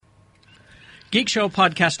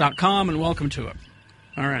GeekShowPodcast.com, and welcome to it.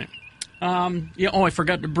 All right. I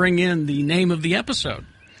forgot to bring in the name of the episode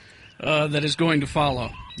that is going to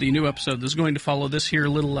follow. The new episode that's going to follow this here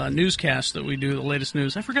little newscast that we do, the latest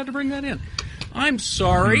news. I forgot to bring that in. I'm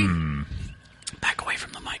sorry. Back away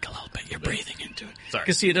from the mic a little bit. You're breathing into it. Sorry.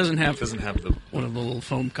 Because, see, it doesn't have the one of the little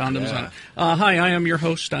foam condoms on it. Hi, I am your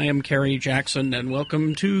host. I am Kerry Jackson, and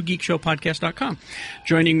welcome to GeekShowPodcast.com.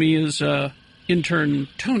 Joining me is intern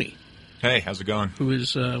Tony. Hey, how's it going? Who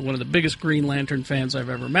is one of the biggest Green Lantern fans I've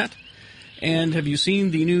ever met. And have you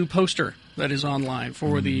seen the new poster that is online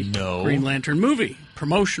for the Green Lantern movie?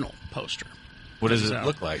 Promotional poster. What does it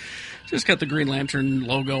look like? It's just got the Green Lantern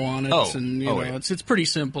logo on it. It's pretty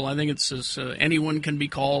simple. I think it's anyone can be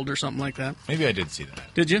called or something like that. Maybe I did see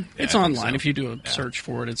that. Did you? Yeah, it's online. If you do a search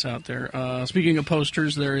for it, it's out there. Speaking of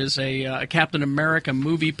posters, there is a Captain America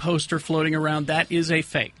movie poster floating around. That is a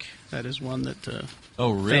fake. That is one that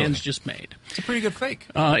fans just made. It's a pretty good fake.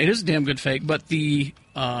 It is a damn good fake, but the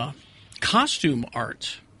costume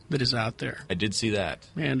art that is out there. I did see that.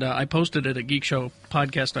 And I posted it at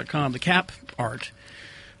GeekShowPodcast.com, the Cap art.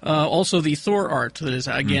 Also the Thor art that is,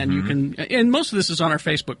 again, you can... And most of this is on our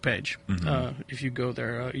Facebook page. If you go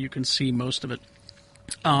there, you can see most of it.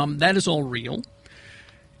 That is all real.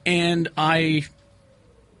 And I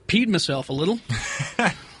peed myself a little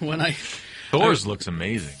when I... Thor's looks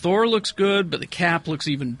amazing. Thor looks good, but the Cap looks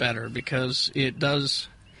even better because it does...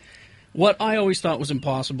 What I always thought was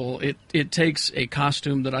impossible, it takes a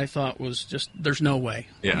costume that I thought was just, there's no way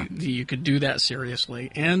you could do that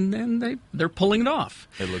seriously, and they're pulling it off.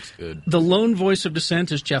 It looks good. The lone voice of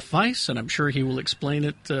dissent is Jeff Weiss, and I'm sure he will explain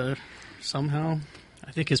it somehow.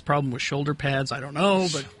 I think his problem was shoulder pads, I don't know,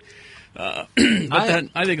 but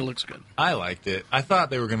I think it looks good. I liked it. I thought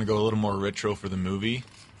they were going to go a little more retro for the movie,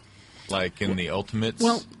 like in the Ultimates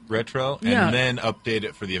retro, and then update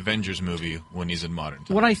it for the Avengers movie when he's in modern times.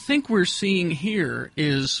 What I think we're seeing here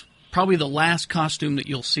is probably the last costume that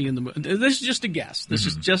you'll see in the movie. This is just a guess. This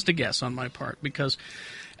is just a guess on my part, because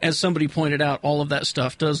as somebody pointed out, all of that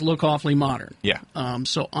stuff does look awfully modern. Yeah.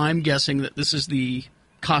 So I'm guessing that this is the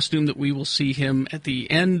costume that we will see him at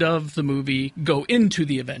the end of the movie go into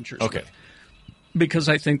the Avengers. Okay. Because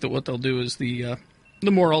I think that what they'll do is the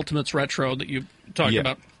more Ultimates retro that you talked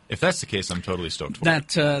about. If that's the case, I'm totally stoked for it.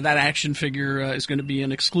 That action figure is going to be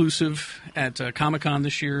an exclusive at Comic-Con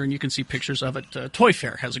this year, and you can see pictures of it. Toy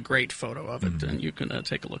Fair has a great photo of it, and you can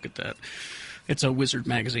take a look at that. It's a Wizard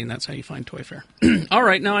magazine. That's how you find Toy Fair. All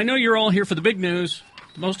right, now I know you're all here for the big news,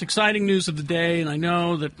 the most exciting news of the day, and I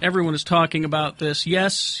know that everyone is talking about this.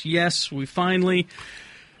 Yes, we finally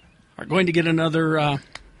are going to get another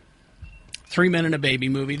 3 Men and a Baby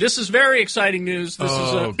movie. This is very exciting news. This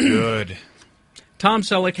is good. Tom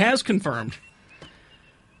Selleck has confirmed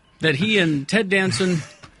that he and Ted Danson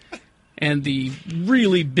and the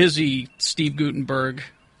really busy Steve Guttenberg...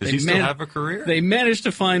 Does he still have a career? They managed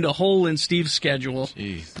to find a hole in Steve's schedule.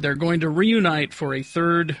 Jeez. They're going to reunite for a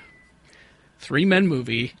third 3 Men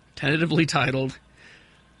movie, tentatively titled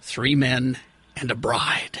 3 Men and a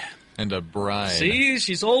Bride. And a bride. See,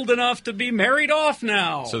 she's old enough to be married off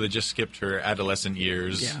now. So they just skipped her adolescent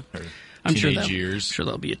years. Yeah. I'm sure years.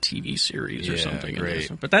 There'll be a TV series or something.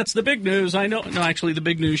 Great. But that's the big news. I know. No, actually, the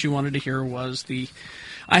big news you wanted to hear was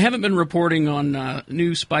I haven't been reporting on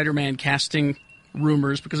new Spider-Man casting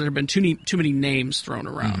rumors because there have been too many names thrown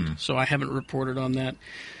around. So I haven't reported on that.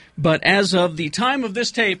 But as of the time of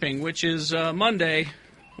this taping, which is Monday,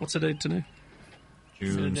 what's the date today?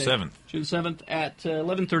 June 7th. June 7th at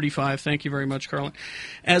 11:35. Thank you very much, Carlin.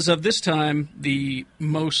 As of this time, the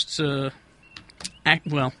most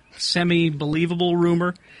semi-believable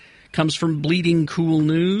rumor comes from Bleeding Cool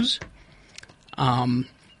News.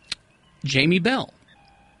 Jamie Bell,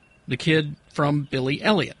 the kid from Billy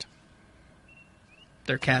Elliot.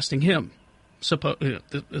 They're casting him. This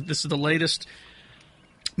is the latest,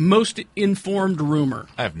 most informed rumor.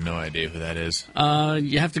 I have no idea who that is.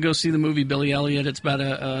 You have to go see the movie Billy Elliot. It's about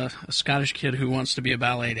a Scottish kid who wants to be a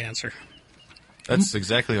ballet dancer. That's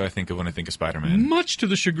exactly what I think of when I think of Spider-Man. Much to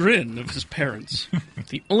the chagrin of his parents.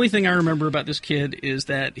 The only thing I remember about this kid is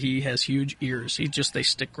that he has huge ears. They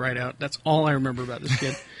stick right out. That's all I remember about this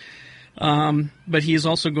kid. But he is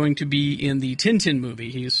also going to be in the Tintin movie.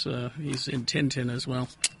 He's in Tintin as well.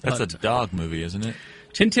 That's a dog movie, isn't it?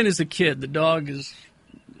 Tintin is the kid. The dog is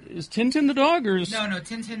Tintin the dog, or is... No,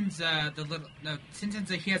 Tintin's the little... No, Tintin's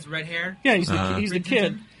he has red hair. Yeah, he's the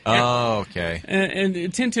kid. Oh, okay. And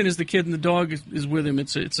Tintin is the kid, and the dog is with him.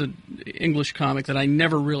 It's an English comic that I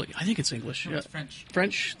never really... I think it's English. No, it's French.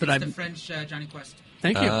 French? It's the French Johnny Quest.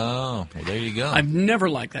 Thank you. Oh, well, there you go. I've never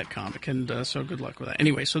liked that comic, and so good luck with that.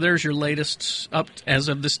 Anyway, so there's your latest, up as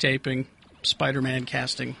of this taping, Spider-Man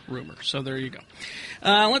casting rumor. So there you go.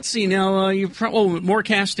 Let's see now. More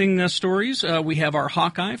casting stories. We have our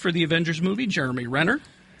Hawkeye for the Avengers movie, Jeremy Renner.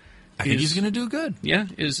 I think he's going to do good. Yeah,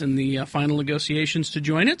 is in the final negotiations to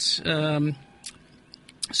join it.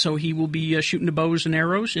 So he will be shooting the bows and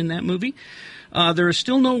arrows in that movie. There is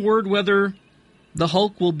still no word whether the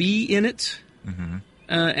Hulk will be in it. Mm-hmm.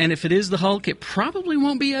 And if it is the Hulk, it probably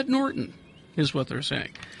won't be Ed Norton, is what they're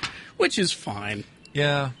saying. Which is fine.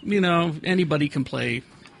 Yeah. Anybody can play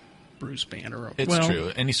Bruce Banner. It's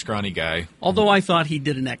true. Any scrawny guy. Although I thought he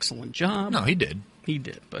did an excellent job. No, he did. He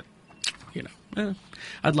did, but,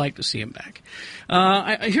 I'd like to see him back.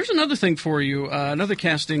 Here's another thing for you. Another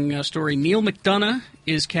casting story. Neil McDonough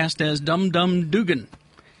is cast as Dum Dum Dugan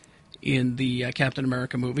in the Captain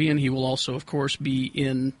America movie, and he will also, of course, be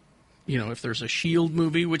in, if there's a S.H.I.E.L.D.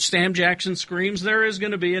 movie, which Sam Jackson screams there is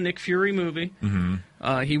going to be a Nick Fury movie.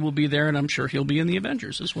 Mm-hmm. He will be there, and I'm sure he'll be in the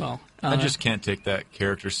Avengers as well. I just can't take that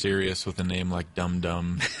character serious with a name like Dum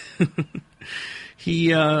Dum.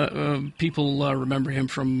 People remember him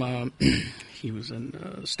from... he was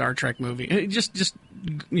in a Star Trek movie. Just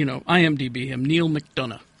IMDb him, Neil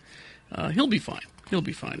McDonough. He'll be fine. He'll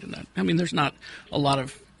be fine in that. I mean, there's not a lot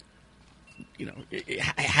of,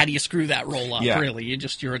 how do you screw that role up, really?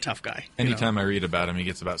 You're a tough guy. Anytime I read about him, he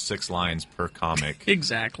gets about 6 lines per comic.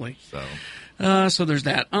 Exactly. So there's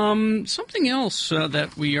that. Something else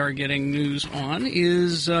that we are getting news on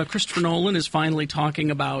is Christopher Nolan is finally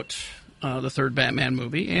talking about the third Batman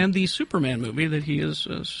movie and the Superman movie that he is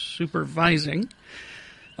supervising.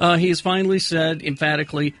 He has finally said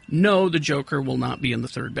emphatically, no, the Joker will not be in the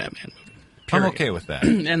third Batman movie. Period. I'm okay with that.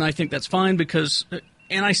 And I think that's fine because,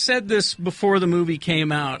 and I said this before the movie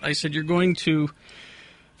came out, I said you're going to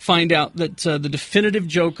find out that the definitive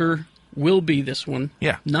Joker will be this one,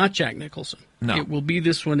 not Jack Nicholson. No. It will be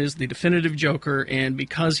this one is the definitive Joker, and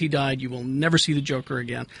because he died, you will never see the Joker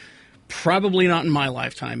again. Probably not in my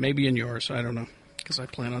lifetime, maybe in yours, I don't know, because I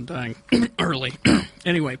plan on dying early.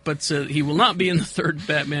 Anyway, but he will not be in the third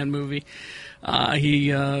Batman movie.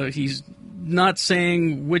 He's not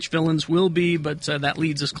saying which villains will be, but that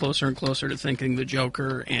leads us closer and closer to thinking the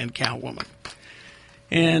Joker and Catwoman.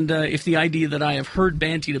 And if the idea that I have heard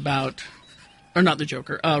bantied about, or not the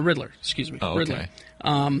Joker, Riddler, excuse me, Riddler.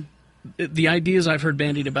 The ideas I've heard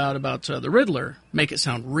bandied about the Riddler make it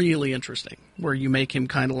sound really interesting, where you make him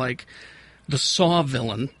kind of like the Saw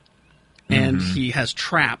villain, and he has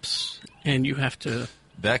traps, and you have to...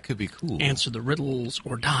 That could be cool. Answer the riddles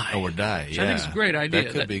or die. Or die, I think it's a great idea.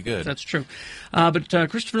 That could be good. That's true. But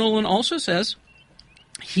Christopher Nolan also says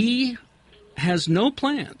he has no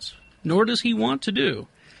plans, nor does he want to do,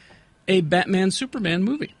 a Batman-Superman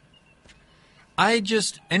movie.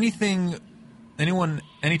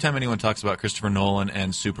 Anytime anyone talks about Christopher Nolan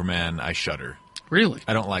and Superman, I shudder. Really?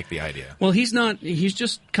 I don't like the idea. Well, he's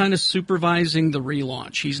just kind of supervising the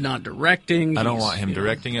relaunch. He's not directing. I don't want him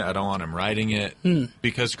directing it. I don't want him writing it.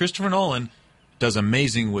 Because Christopher Nolan does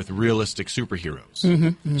amazing with realistic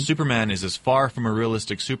superheroes. Superman is as far from a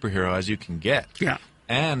realistic superhero as you can get. Yeah.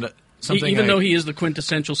 And even though he is the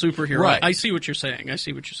quintessential superhero. Right. I see what you're saying.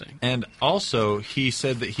 And also, he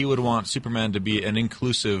said that he would want Superman to be an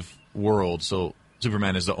inclusive world, so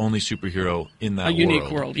Superman is the only superhero in that world. A unique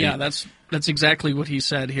world, yeah. That's exactly what he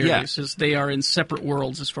said here. Yeah. He says they are in separate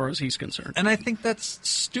worlds as far as he's concerned. And I think that's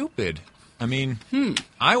stupid. I mean,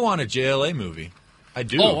 I want a JLA movie. I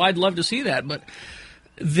do. Oh, I'd love to see that, but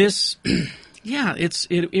this,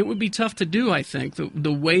 it would be tough to do, I think.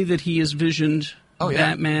 The way that he has visioned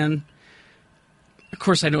Batman. Of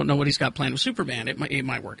course, I don't know what he's got planned with Superman. It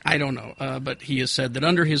might work. I don't know. But he has said that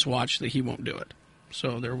under his watch that he won't do it.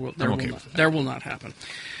 So there will not happen.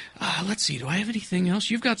 Let's see. Do I have anything else?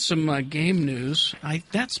 You've got some game news.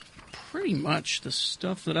 That's pretty much the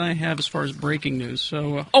stuff that I have as far as breaking news.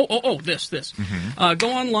 So, this. Go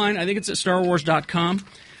online. I think it's at StarWars.com.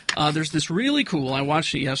 There's this really cool. I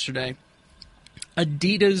watched it yesterday.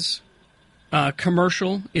 Adidas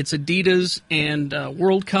commercial. It's Adidas and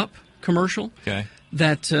World Cup commercial. Okay.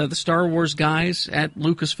 That the Star Wars guys at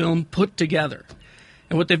Lucasfilm put together.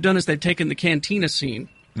 And what they've done is they've taken the cantina scene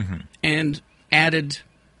and added,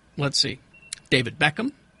 let's see, David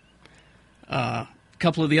Beckham, a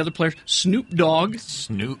couple of the other players, Snoop Dogg.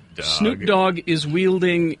 Snoop Dogg is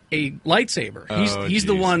wielding a lightsaber. He's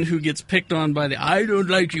the one who gets picked on by the "I don't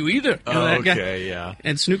like you either." That guy. Yeah.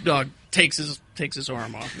 And Snoop Dogg takes his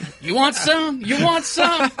arm off. You want some? You want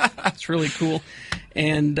some? It's really cool.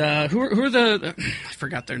 And who are the? I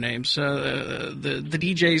forgot their names. The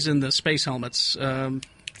DJs in the space helmets.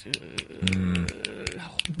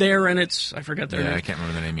 They're in it. I forgot their name. I can't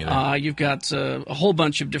remember the name either. You've got a whole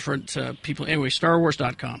bunch of different people. Anyway,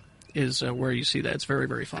 StarWars.com. is where you see that. It's very,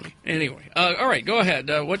 very funny. Anyway, all right, go ahead.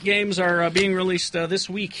 What games are being released this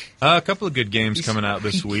week? A couple of good games coming out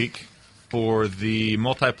this week for the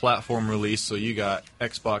multi-platform release. So you got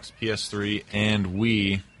Xbox, PS3, and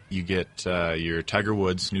Wii. You get your new Tiger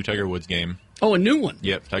Woods game. Oh, a new one?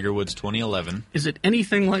 Yep, Tiger Woods 2011. Is it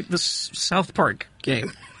anything like the South Park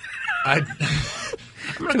game? I'm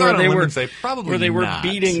going to go on a limb and say probably where they were not.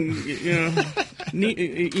 beating,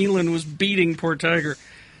 Elin was beating poor Tiger.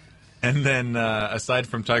 And then, aside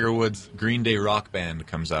from Tiger Woods, Green Day Rock Band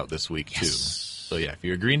comes out this week, too. So, yeah, if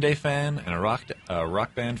you're a Green Day fan and a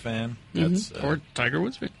rock band fan, that's... or Tiger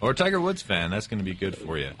Woods fan. Or Tiger Woods fan, that's going to be good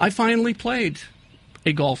for you. I finally played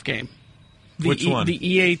a golf game. Which one? The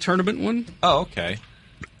EA tournament one. Oh, okay.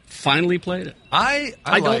 Finally played it. I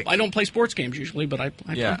don't play sports games usually, but I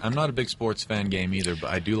yeah, I'm not a big sports fan game either,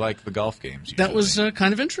 but I do like the golf games. Usually. That was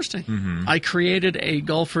kind of interesting. Mm-hmm. I created a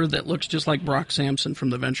golfer that looks just like Brock Sampson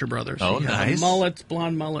from the Venture Brothers. Oh, he had nice. a mullet,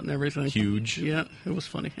 blonde mullet and everything. Huge. Yeah, it was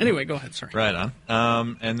funny. Anyway, go ahead, sorry. Right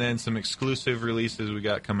on. And then some exclusive releases we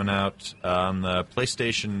got coming out on the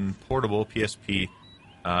PlayStation Portable, PSP.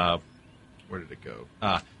 Where did it go?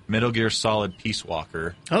 Metal Gear Solid Peace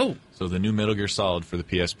Walker. Oh. So the new Metal Gear Solid for the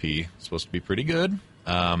PSP is supposed to be pretty good.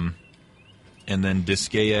 And then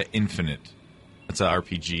Disgaea Infinite. That's an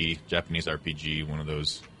RPG, Japanese RPG, one of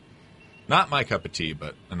those. Not my cup of tea,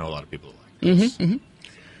 but I know a lot of people like this. Mm-hmm, mm-hmm.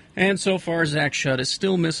 And so far, Zach Shutt is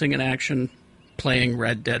still missing in action playing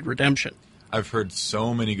Red Dead Redemption. I've heard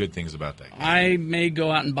so many good things about that game. I may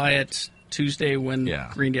go out and buy it Tuesday when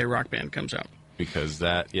Green Day Rock Band comes out. Because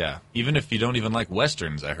that, even if you don't even like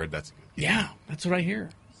Westerns, I heard that's good. Yeah, that's what I hear.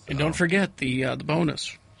 So. And don't forget the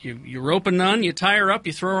bonus. You rope a nun, you tie her up,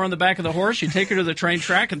 you throw her on the back of the horse, you take her to the train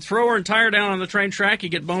track, and throw her and tie her down on the train track. You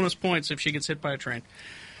get bonus points if she gets hit by a train.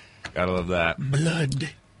 Gotta love that. Blood.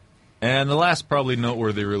 And the last probably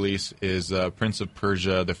noteworthy release is Prince of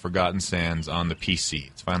Persia, The Forgotten Sands on the PC.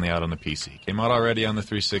 It's finally out on the PC. Came out already on the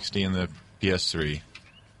 360 and the PS3,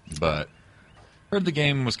 but heard the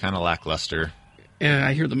game was kind of lackluster. Yeah,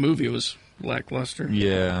 I hear the movie was lackluster.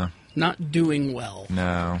 Yeah. Not doing well.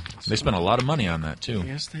 No. They spent a lot of money on that, too.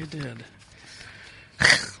 Yes, they did.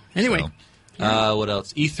 Anyway. So, what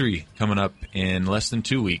else? E3 coming up in less than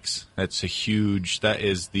 2 weeks. That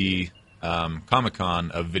is the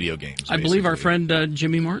Comic-Con of video games, basically. I believe our friend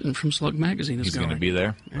Jimmy Martin from Slug Magazine is He's going to be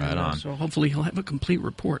there. Right on. So hopefully he'll have a complete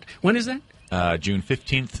report. When is that? June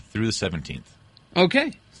 15th through the 17th.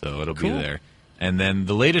 Okay. So it'll be there. And then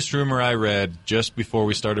the latest rumor I read just before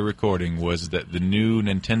we started recording was that the new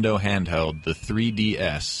Nintendo handheld, the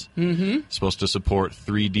 3DS, is supposed to support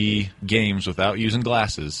 3D games without using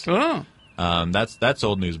glasses. Oh. That's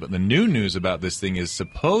old news. But the new news about this thing is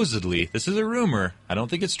supposedly, this is a rumor, I don't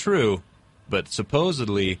think it's true, but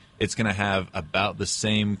supposedly it's going to have about the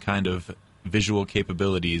same kind of visual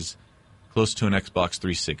capabilities close to an Xbox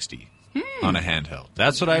 360 on a handheld.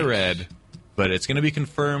 That's what I read. But it's going to be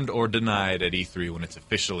confirmed or denied at E3 when it's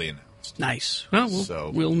officially announced. Nice.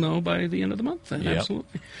 Well, we'll know by the end of the month then. Yep.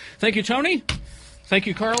 Absolutely. Thank you, Tony. Thank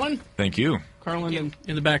you, Carlin. Thank you. Carlin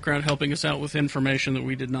in the background helping us out with information that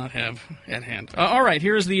we did not have at hand. All right,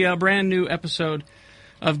 here's the brand new episode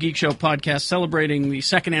of Geek Show Podcast celebrating the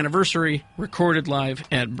second anniversary, recorded live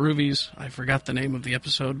at Broovies. I forgot the name of the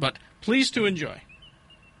episode, but please to enjoy.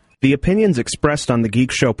 The opinions expressed on the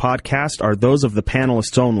Geek Show Podcast are those of the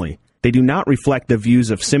panelists only. They do not reflect the views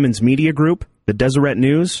of Simmons Media Group, the Deseret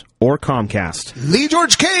News, or Comcast. Lee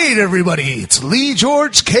George Cade, everybody. It's Lee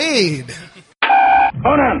George Cade.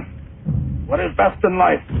 Conan, what is best in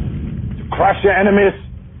life? To crush your enemies,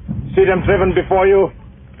 see them driven before you,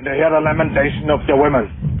 and to hear the lamentation of your women.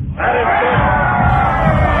 That is good.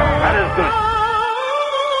 That is good.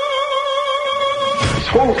 This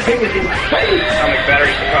whole thing is insane. Atomic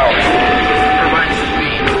batteries to power.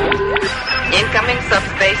 Incoming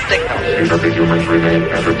subspace signal. But the humans remain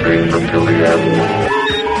entertained until the end.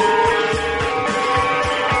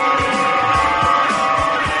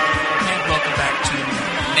 And welcome back to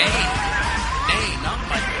Nay, not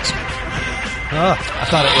my basement.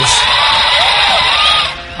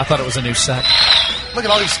 I thought it was a new set. Look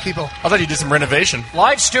at all these people. I thought you did some renovation.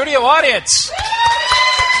 Live studio audience.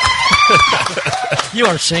 You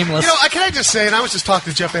are shameless. Can I just say, and I was just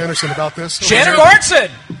talking to Jeff Anderson about this. Shannon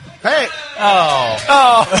Martin. Hey. Oh.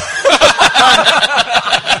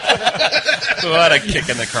 What a kick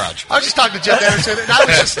in the crotch. I was just talking to Jeff Anderson, and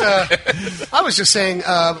I was just saying,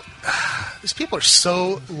 these people are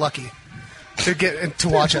so lucky to get to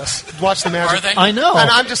watch us, watch the Magic. Are they? I know.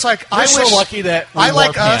 And I'm just like, We're so lucky that we I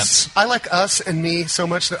like wore us. pants. I like us and me so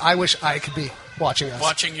much that I wish I could be watching us.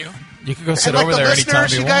 Watching you. You could go sit And like over the there anytime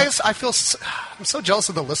listeners, you you want. guys, I'm so jealous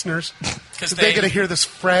of the listeners because they they get to hear this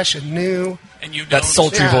fresh and new. And you That don't.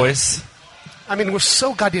 sultry Yeah. voice. I mean, we're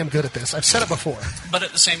so goddamn good at this. I've said it before. But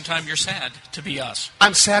at the same time, you're sad to be us.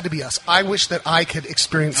 I'm sad to be us. I wish that I could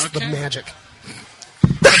experience the Okay. magic.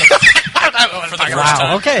 For the first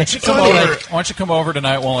time. Okay. Why don't you come over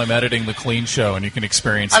tonight while I'm editing the clean show, and you can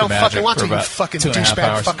experience I the don't magic fucking want for to, you about fucking 2.5 douchebag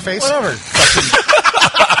hours. fuckface. Whatever.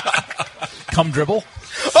 Come dribble.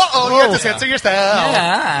 Uh-oh, you have to censor yourself.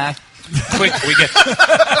 Yeah.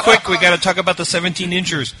 Quick, we got to talk about the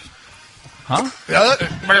 17-inchers. Huh?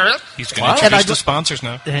 He's going to And introduce the sponsors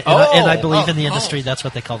now. And I believe in the industry, that's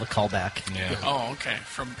what they call the callback. Yeah. Oh, okay.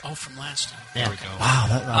 From last time. Yeah. There we go. Wow.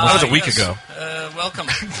 That was a week yes. ago. Welcome.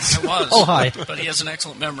 It was. Oh, hi. But he has an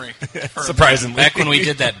excellent memory. Surprisingly. Back when we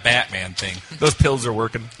did that Batman thing. Those pills are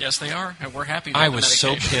working. Yes, they are. And we're happy. I with was the so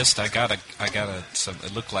medication. pissed.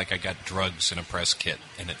 It looked like I got drugs in a press kit,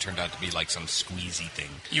 and it turned out to be like some squeezy thing.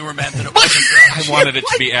 You were mad that it wasn't drugs. I wanted it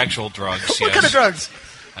to be actual drugs. What yes. kind of drugs?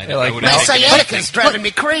 I like would My have taken sciatica's driving me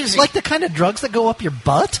crazy. Like the kind of drugs that go up your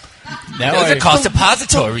butt? Now Those are called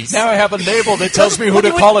suppositories. Now I have a label that tells me who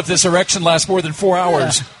to call if this erection lasts more than 4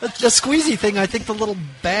 hours. Yeah. The squeezy thing, I think the little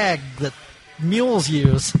bag that mules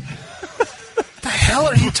use. What the hell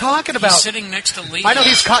are you talking about? He's sitting next to Lee. I know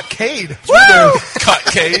he's caught Cade. Caught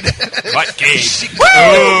Cade. Caught Cade.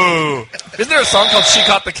 Ooh. Isn't there a song called She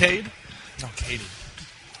Caught the Cade? No, Katie.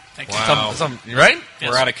 Thank you. Wow. Right? Yes.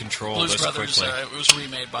 We're out of control Blues this Brothers, quickly. it was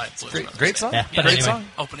remade by Blues Brothers. Great song. Yeah, Yeah, but anyway.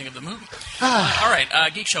 Opening of the movie. All right,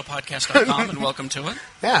 geekshowpodcast.com, and welcome to it.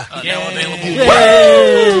 Yeah. Now available.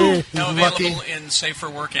 Yay! Now Lucky. available in safe for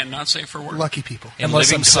work and not safe for work. Lucky people. In Unless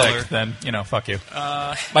living I'm sick, color. then, fuck you.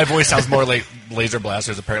 My voice sounds more like Laser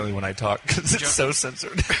Blasters apparently when I talk because it's so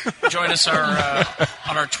censored. Join us on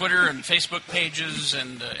our Twitter and Facebook pages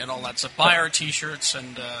and all that stuff. Buy our T-shirts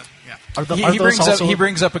and yeah. Are He those also...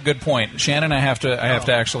 brings up a good point. Shannon, I have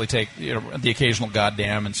to actually take the occasional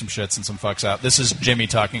goddamn and some shits and some fucks out. This is Jimmy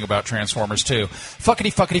talking about Transformers 2.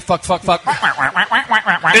 Fuckity fuckity fuck fuck fuck.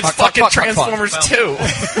 It's fucking Transformers 2.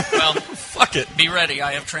 Well, Fuck it. be ready.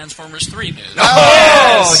 I have Transformers 3 news.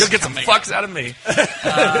 Oh, you'll get some fucks out of me.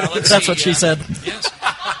 Let's That's see, what she said. Yes.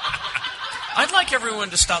 I'd like everyone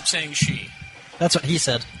to stop saying she. That's what he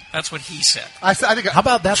said. That's what he said. I think How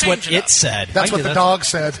about that's Change what it it up. said? that's what the dog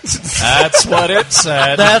said. That's what it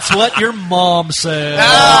said. That's what your mom said. Oh,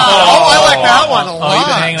 I like that one a Oh, lot. you've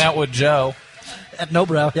been hanging out with Joe. At No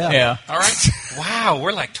Brow, yeah. Yeah. All right. Wow,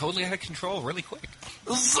 we're like totally out of control really quick.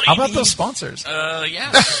 How about those sponsors?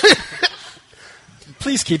 Yes.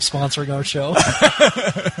 Please keep sponsoring our show.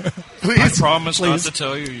 I promise not to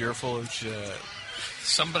tell you you're full of shit.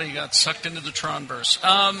 Somebody got sucked into the Tronverse.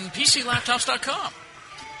 PCLaptops.com.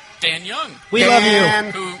 Dan Young. We love you.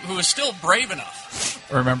 Who is still brave enough.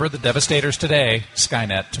 Remember, the Devastators today,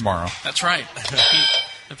 Skynet tomorrow. That's right.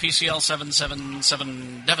 The PCL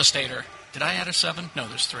 777 Devastator. Did I add a 7? No,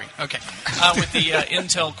 there's 3. Okay. With the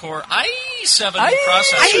Intel Core i7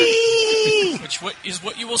 processor, which is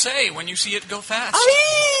what you will say when you see it go fast.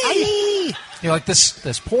 You're like,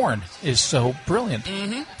 this porn is so brilliant.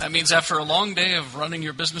 Mm-hmm. That means after a long day of running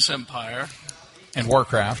your business empire, And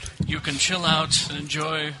Warcraft. you can chill out and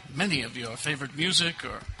enjoy many of your favorite music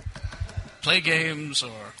or play games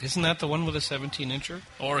or Isn't that the one with a 17-incher?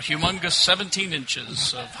 or humongous 17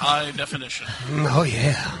 inches of high definition. Oh,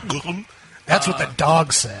 yeah. That's what the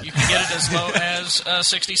dog said. You can get it as low as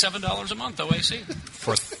 $67 a month, OAC.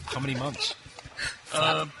 For how many months?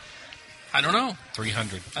 I don't know.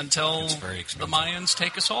 300. Until It's very the expensive. Mayans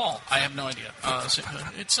take us all. I have no idea.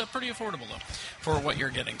 It's pretty affordable, though, for what you're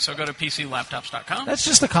getting. So go to PCLaptops.com. That's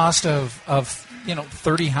just the cost of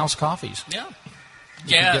 30 house coffees. Yeah.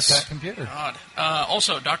 You can Yes. get that computer. God.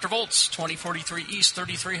 Also, Dr. Volts, 2043 East,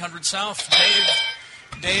 3300 South.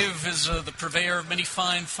 Dave is the purveyor of many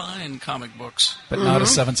fine comic books. But not a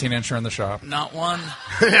 17-incher in the shop. Not one.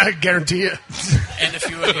 I guarantee you. And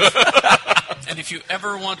if you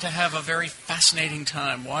ever want to have a very fascinating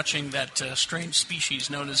time watching that strange species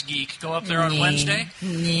known as geek, go up there on Wednesday.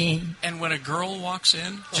 And when a girl walks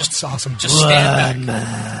in, It's awesome. just stand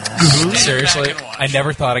back. Stand Seriously, back and watch. I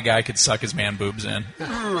never thought a guy could suck his man boobs in.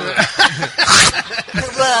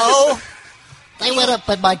 Well, they went up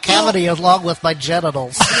in my cavity along with my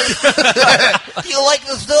genitals. You like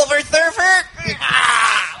the Silver Surfer?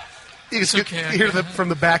 You just okay, I hear from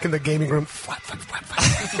the back in the gaming room. Flap, flap, flap,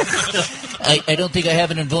 flap. I don't think I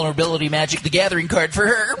have an invulnerability Magic the Gathering card for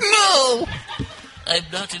her. No! I'm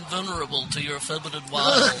not invulnerable to your feminine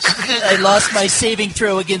wiles. I lost my saving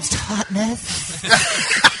throw against hotness.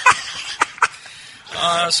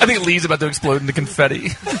 I think Lee's about to explode into confetti.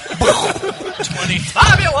 20.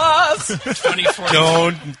 Fabulous! 2040.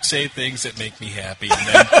 Don't say things that make me happy and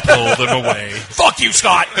then pull them away. Fuck you,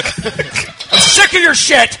 Scott! I'm sick of your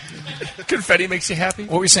shit! Confetti makes you happy?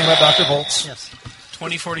 What were you saying about Dr. Volts? Yes.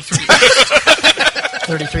 2043.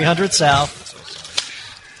 3300 South.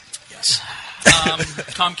 Yes.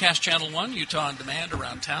 Comcast Channel 1, Utah On Demand,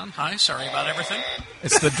 around town. Hi, sorry about everything.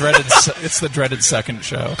 It's the dreaded second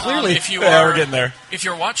show. Clearly. If you we're getting there. If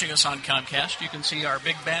you're watching us on Comcast, you can see our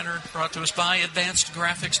big banner brought to us by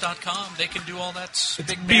AdvancedGraphics.com. They can do all that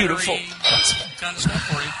big beautiful. bannery kind of stuff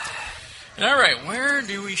for you. All right, where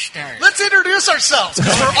do we start? Let's introduce ourselves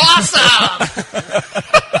because we're awesome.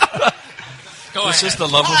 Go This ahead. is the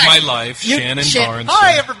love of my life, Shannon Barnes.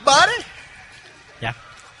 Hi, everybody. Yeah.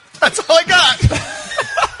 That's all I got.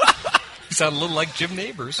 You sound a little like Jim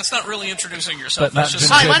Neighbors. That's not really introducing yourself. But not That's just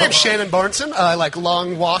Hi, my name's Shannon Barneson. I like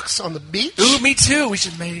long walks on the beach. Ooh, me too. We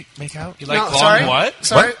should make out. You like No, long sorry. what?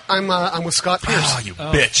 Sorry, I'm with Scott Pierce. Oh, you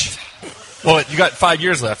bitch. Well, you got 5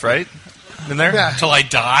 years left, right? In there? Yeah. Till I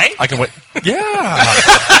die? I can wait. Yeah.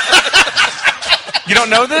 You don't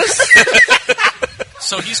know this?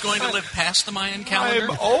 So he's going to live past the Mayan calendar?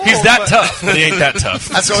 He's that tough, but he ain't that tough.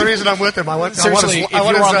 That's the only reason I'm with him. Seriously, if you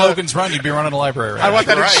were on Logan's Run, you'd be running a library right I want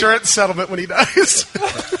that Right. insurance settlement when he dies.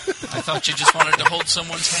 I thought you just wanted to hold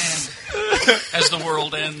someone's hand as the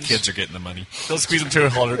world ends. Kids are getting the money. Don't squeeze him too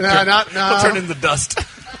hard. No, He'll turn into dust.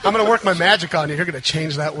 I'm going to work my magic on you. You're going to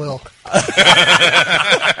change that will.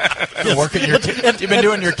 You've been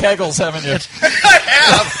doing your kegels, haven't you? I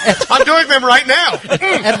have. I'm doing them right now.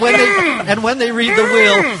 And when they read the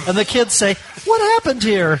will and the kids say, "What happened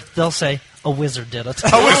here?" they'll say, "A wizard did it."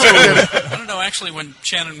 I don't know, actually, when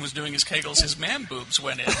Shannon was doing his kegels, his man boobs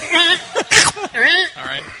went in. All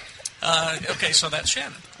right. Okay, so that's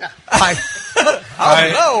Shannon. Hi. I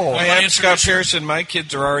Well, am Scott Pierce, and my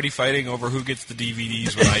kids are already fighting over who gets the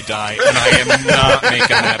DVDs when I die, and I am not making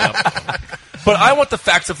that up. But I want the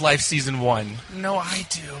Facts of Life Season 1. No, I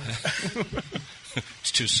do.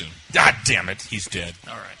 It's too soon. God damn it. He's dead.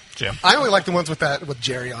 All right. Jim. I only like the ones with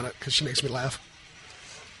Jerry on it because she makes me laugh.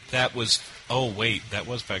 That was... Oh, wait. That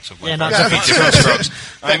was Facts of Life. Yeah, not Yeah. so Different strokes.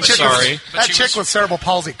 I'm chick sorry. Was, But that she chick was- with cerebral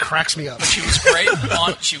palsy cracks me up. But she was great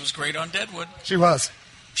on. She was great on Deadwood. She was.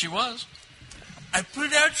 She was. I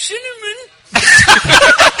put out cinnamon.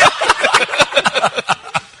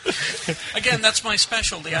 Again, that's my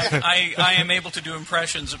specialty. I am able to do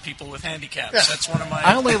impressions of people with handicaps. Yeah. That's one of my.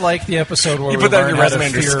 I only like the episode where You we put that in learn your how to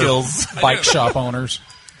resume under fear skills. bike I do. shop owners.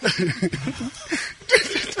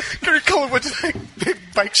 Gary Cohen went to that big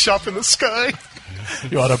bike shop in the sky.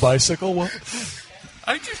 You want a bicycle? Well,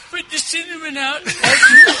 I just put the cinnamon out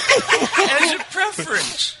as a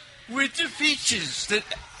preference with the features that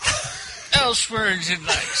elsewhere in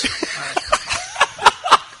life.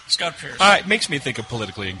 Scott Pierce. It makes me think of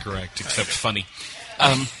politically incorrect, except funny.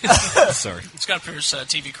 Sorry. Scott Pierce,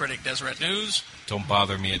 TV critic, Deseret News. Don't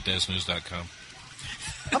bother me at desnews.com.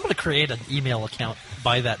 I'm going to create an email account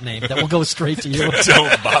by that name that will go straight to you.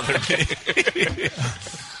 Don't bother me.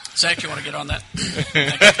 Zach, you want to get on that?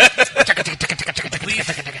 Lee,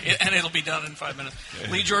 and it'll be done in 5 minutes.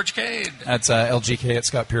 Lee George Cade. that's LGK at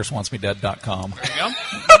ScottPierceWantsMeDead.com. There you go.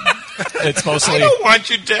 It's mostly. I don't want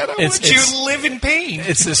you dead. I It's- want you it's- to live in pain.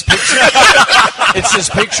 It's this picture. It's this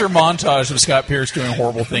picture montage of Scott Pierce doing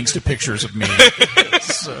horrible things to pictures of me.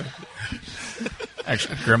 So,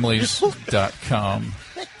 actually, Grimleys.com.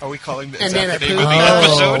 Are we calling this And the then name of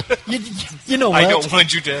the episode? You know what? I don't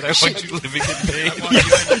want you dead. I want you living in pain.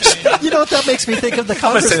 You know what that makes me think of? The I'm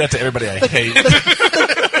going to say conversation. that to everybody I hate.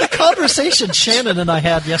 The conversation Shannon and I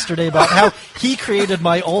had yesterday about how he created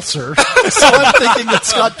my ulcer. So I'm thinking that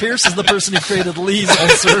Scott Pierce is the person who created Lee's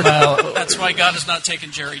ulcer. That's why God has not taken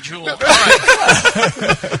Jerry Jewell. All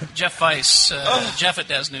right. Jeff Weiss, Jeff at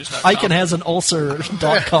DesNews.com. Icon has an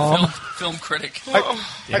ulcer.com. Film critic.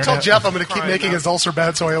 I told Jeff I'm going to keep making his ulcer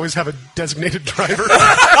bad, so I always have a designated driver.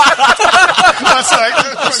 That's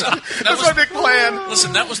my big plan.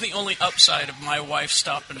 Listen, that was the only upside of my wife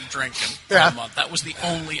stopping drinking for Yeah. a month. That was the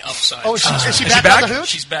only upside. Oh, is she back on the hoot?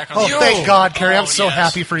 She's back on Oh, the hoot. thank God, Carrie. I'm Oh, so yes.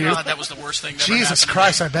 happy for you. God, that was the worst thing that ever Jesus happened.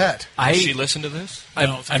 Christ, I bet. Does she listen to this? No,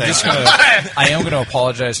 I'm thank just God. gonna. I am going to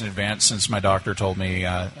apologize in advance since my doctor told me,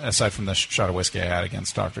 aside from the shot of whiskey I had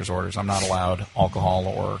against doctor's orders, I'm not allowed alcohol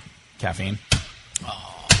or caffeine.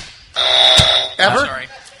 Ever? Sorry.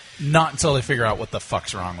 Not until they figure out what the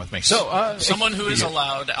fuck's wrong with me. So, Someone who is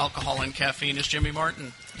allowed alcohol and caffeine is Jimmy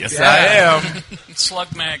Martin. Yes, I am.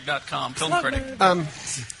 Slugmag.com, film critic.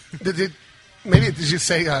 Did maybe did you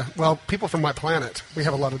say, well, people from my planet, we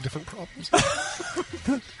have a lot of different problems.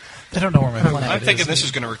 They don't know where my planet I'm thinking is. this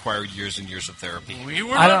is going to require years and years of therapy.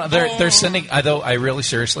 I don't know. They're sending. I really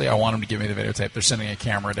seriously, I want them to give me the videotape. They're sending a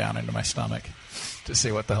camera down into my stomach to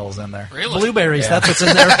see what the hell's in there. Really? Blueberries. Yeah. That's what's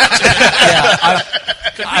in there.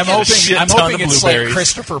 I'm hoping it's like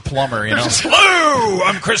Christopher Plummer. You know. Hello,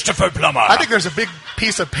 I'm Christopher Plummer. I think there's a big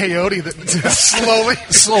piece of peyote that's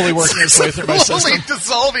slowly working its way through my slowly system.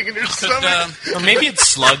 dissolving in your stomach. Or maybe it's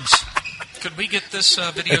slugs. Could we get this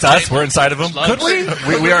video? It's us. We're inside of them. Could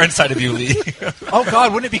we? We are inside of you, Lee. Oh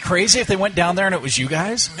God, wouldn't it be crazy if they went down there and it was you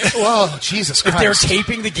guys? Whoa, Jesus Christ! If they were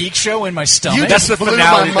taping the Geek Show in my stomach, That's the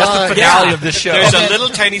finale. That's the finale of this show. There's a little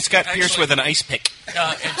tiny Scott Pierce with an ice pick.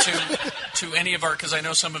 And to any of our, because I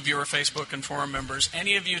know some of you are Facebook and forum members,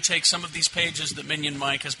 any of you take some of these pages that Minion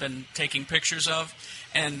Mike has been taking pictures of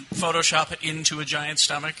and Photoshop it into a giant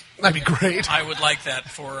stomach. That'd be great. I would like that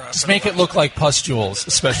for. Just make it look like pustules,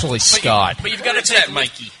 especially Scott. But you've got to take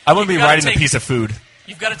Mikey. I wouldn't be riding a piece of food.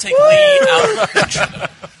 You've got to take Lee out of the picture.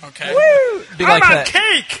 Okay. Be like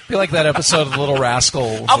cake. Be like that episode of Little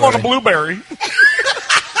Rascal. I'm on a blueberry.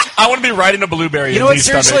 I want to be riding a blueberry. You know in what? Lee's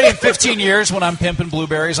Seriously, stomach. in 15 years, when I'm pimping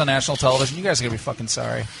blueberries on national television, you guys are gonna be fucking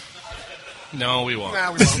sorry. No, we won't.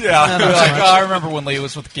 Nah, we won't. Yeah, no, like, I remember when Lee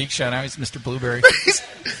was with the Geek Show. Now he's Mr. Blueberry.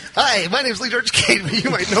 Hi, my name's Lee George Cade, but you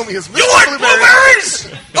might know me as Mr. You like Blueberry.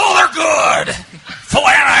 blueberries? Oh, they're good. Full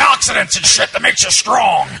of antioxidants and shit that makes you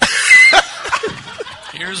strong.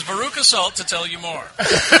 Here's Veruca Salt to tell you more.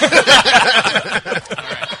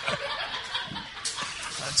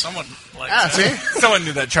 Someone like see? Someone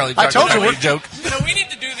knew that Charlie I told you, joke. You know, we need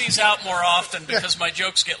to do these out more often because my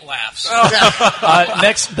jokes get laughs.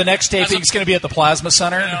 The next taping is going to be at the Plasma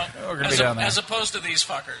Center. You know, We're going to be down there. as opposed to these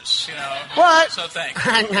fuckers, you know. What? So thanks.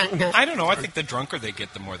 I don't know. I think the drunker they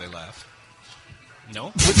get, the more they laugh.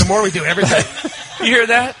 No? The more we do everything. You hear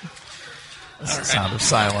that? That's the sound of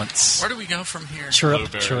silence. Where do we go from here? Chirp,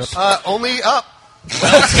 chirp. Only up.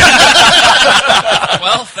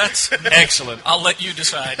 Well, that's excellent. I'll let you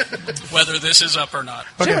decide whether this is up or not.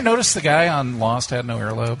 Did you ever notice the guy on Lost had no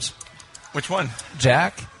earlobes? Which one?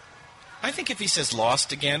 Jack? I think if he says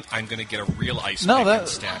Lost again, I'm going to get a real ice No, pick that- and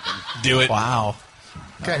stab him. Do it. Wow.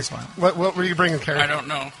 Okay. What were you bringing, Carrie? I don't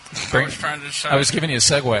know. I was trying to decide. I was giving you a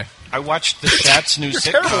segue. I watched the Stats new You're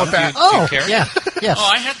sitcom. terrible at that. Do you Oh, care? yeah. Yes. Oh,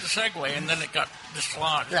 I had the segue, and then it got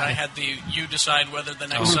dislodged. Yeah. I had the you decide whether the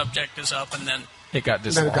next subject is up, and then It got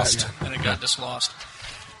Then it got- dislost. it got dislost.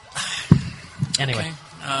 Anyway.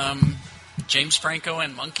 Okay. James Franco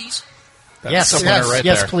and Monkeys. That's Yes. somewhere Yes. right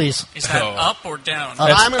Yes, there. please. Is that up or down?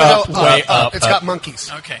 I'm going up, to go way up. up, It's got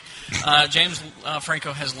monkeys. Okay. James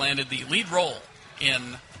Franco has landed the lead role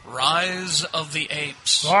in Rise of the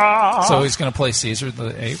Apes. So he's going to play Caesar the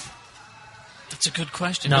Ape? That's a good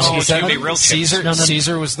question. No, Is he- he's gonna be real Caesar, No, no.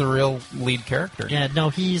 Caesar was the real lead character. Yeah, no,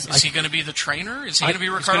 he's... Is he going to be the trainer? Is he going to be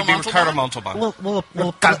He's Ricardo going to be Ricardo Montalban? Montalban.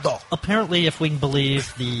 Well, Ricardo. apparently, if we can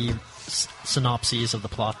believe the synopses of the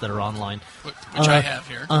plot that are online, Which I have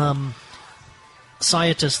here.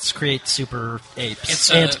 scientists create super apes,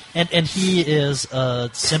 It's and he is a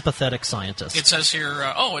sympathetic scientist. It says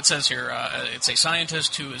here, it's a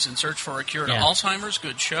scientist who is in search for a cure to Yeah. Alzheimer's.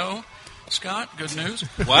 Good show. Scott, good news.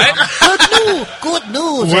 What? Good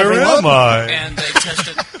news, Where everyone. am I? And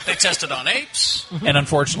they tested on apes. And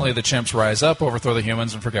unfortunately, the chimps rise up, overthrow the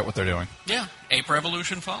humans, and forget what they're doing. Yeah, ape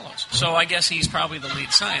revolution follows. So I guess he's probably the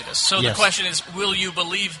lead scientist. So Yes. the question is, will you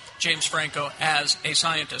believe James Franco as a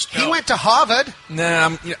scientist? He went to Harvard.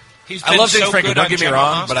 Nah, He's I been love James so Franco. good Don't on get me General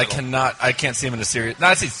wrong, but Hospital. I can't see him in a serious.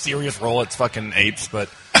 Not a serious role. It's fucking apes, but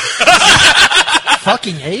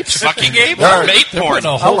Fucking apes? Fucking ape They're- ape They're porn. putting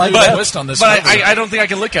a whole like new that. twist on this but movie. I don't think I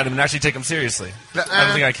can look at him and actually take him seriously. I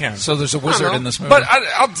don't think I can. So there's a wizard in this movie. But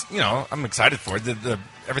I'm excited for it.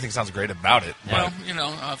 Everything sounds great about it. Well,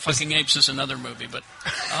 Fucking Apes is another movie, but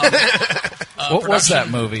what was production- that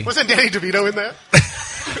movie? Wasn't Danny DeVito in that?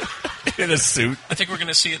 In a suit. I think we're going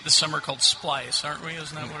to see it this summer called Splice, aren't we?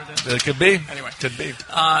 Isn't that what it is? It could be. Anyway. Could be.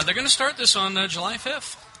 They're going to start this on July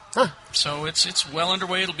 5th. Huh. So it's well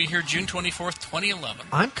underway. It'll be here June 24th, 2011.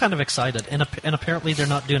 I'm kind of excited, and apparently they're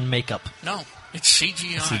not doing makeup. No, it's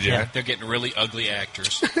CGI. CGI. Yeah. They're getting really ugly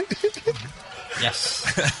actors. Yes.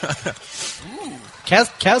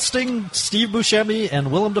 Casting Steve Buscemi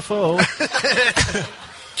and Willem Dafoe,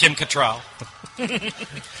 Kim Cattrall.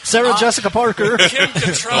 Sarah Jessica Parker. Kim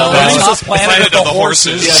Cattrall. It's the Planet of the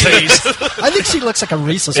Horses. I think she looks like a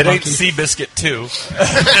rhesus It ain't monkey. Seabiscuit 2.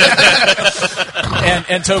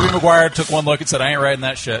 and Tobey Maguire took one look and said, I ain't writing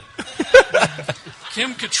that shit.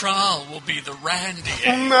 Kim Cattrall will be the Randy.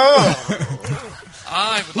 No.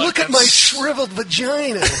 I would like Look at that my shriveled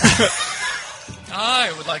vagina.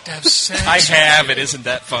 I would like to have sex. I have. It isn't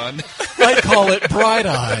that fun. I call it Bright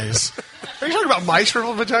Eyes. Are you talking about my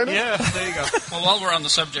shriveled vagina? Yeah, there you go. Well, while we're on the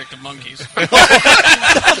subject of monkeys.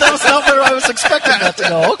 That was not where I was expecting that to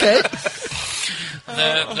go. Okay.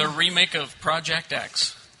 The remake of Project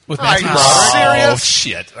X. With Are Matthew you Broderick. serious? Oh,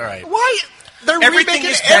 shit. All right. Why? They're Everything remaking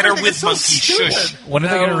is better everything. with It's so monkey stupid. shush. When are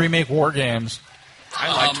they going to remake War Games?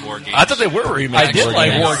 I liked War Games. I thought they were remakes. I did War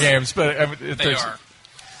like Games. War Games, but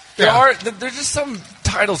They are. There's just some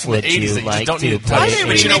titles from Would the 80s you that you like just don't to need to play Why touch. are they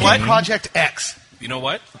But you know remaking what? Project X? You know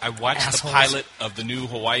what? I watched Assholes. the pilot of the new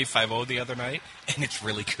Hawaii Five-0 the other night, and it's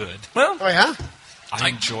really good. Well, Oh, yeah? I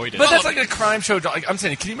enjoyed it. but that's like a crime show. Like, I'm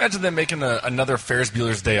saying, can you imagine them making another Ferris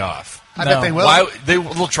Bueller's Day Off? I bet they will. Why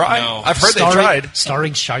they'll try? No. I've heard they tried.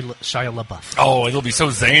 Starring Shia LaBeouf. Oh, it'll be so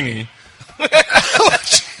zany.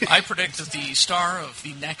 I predict that the star of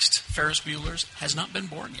the next Ferris Bueller's has not been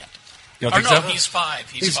born yet. You don't Or think no, so? he's 5.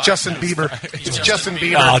 He's five. Justin Bieber. He's Justin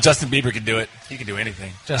Bieber. Oh, Justin Bieber can do it. He can do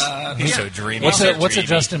anything. He's so dreamy. What's so a dreamy.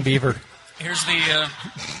 Justin Bieber? Here's the Yeah,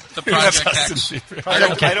 Project Justin X. Bieber. I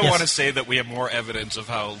don't, Okay, I don't yes. want to say that we have more evidence of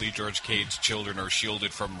how Lee George Cade's children are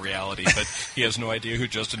shielded from reality, but he has no idea who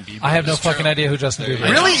Justin Bieber is. I have no It's fucking true. idea who Justin Bieber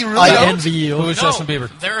is. Really? You really I don't? envy you. Who is No, Justin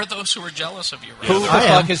Bieber? there are those who are jealous of you. Right? Who the I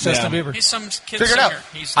fuck am. is Justin Bieber? He's some kid Figure it out. singer.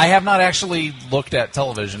 He's I have not actually looked at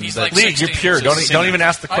television. He's but- like Lee, 16. you're pure. He's a Don't even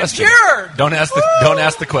ask the question. pure. Don't ask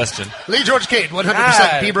the question. Lee George Cade, 100%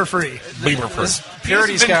 God. Bieber free. Bieber first.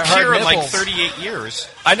 Purity's He's been got hard pure in like nipples. 38 years.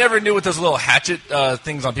 I never knew what those little hatchet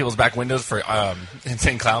things on people's back windows for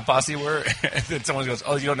Insane Clown Posse were. And then someone goes,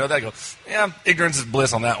 "Oh, you don't know that?" I go, "Yeah, ignorance is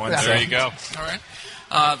bliss on that one." Yeah. So. There you go. All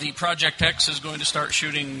right. The Project X is going to start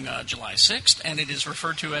shooting July 6th, and it is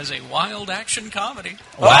referred to as a wild action comedy.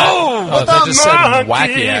 Wow. what They the just said monkey?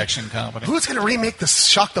 wacky action comedy. Who's going to remake the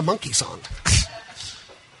Shock the Monkey song?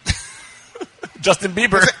 Justin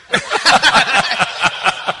Bieber.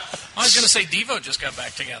 I was going to say Devo just got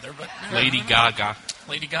back together, but Lady Gaga.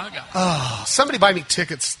 Lady Gaga. Oh, somebody buy me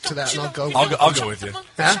tickets to that, and I'll go. I'll go with you.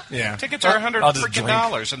 Huh? Yeah. Tickets are $100 I'll just freaking drink.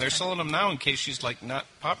 dollars, and they're selling them now in case she's like not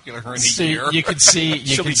popular in a See, year. you could see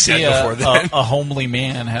She'll be see dead before then. a homely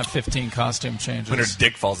man have 15 costume changes. When her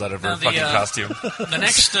dick falls out of her Now, the, fucking costume.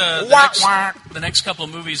 The next couple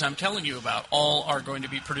of movies I'm telling you about all are going to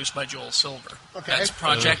be produced by Joel Silver. Okay. That's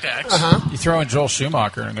Project X. You throw in Joel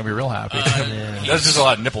Schumacher and they'll be real happy. That's just a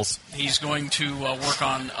lot of nipples. He's going to work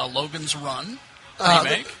on Logan's Run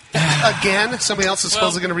remake. Again, somebody else is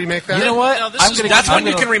supposedly going to remake that. You know what? No, this I'm is- gonna That's I'm one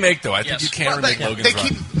you gonna- can remake, though. I Yes. think you can remake Logan's they Run.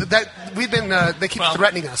 keep that. We've been. They keep Well,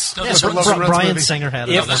 threatening us. no, with this the one's- Logan Runs Brian movie. Singer had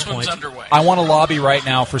it No, at this one one's point. underway. I want to lobby right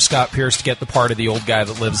now for Scott Pierce to get the part of the old guy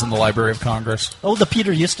that lives in the Library of Congress. Oh, the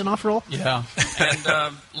Peter Ustinov role? Yeah.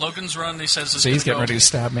 And Logan's Run, he says, is So he's gonna getting go- ready to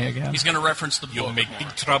stab me again. He's going to reference the You'll book. make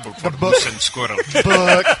big trouble for book. Moose and Squirrel.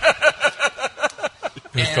 Book.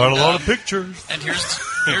 And, Got a lot of pictures. And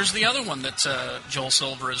here's the other one that Joel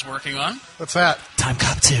Silver is working on. What's that? Time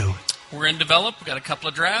Cop 2. We're in develop. We've got a couple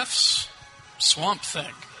of drafts. Swamp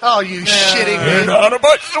Thing. Oh, you shitting me? On a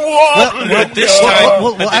bunch of water. But this time,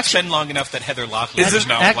 well, it's actually- been long enough that Heather Locklear Is is it-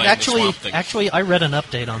 now playing the Actually, Swamp Thing. I read an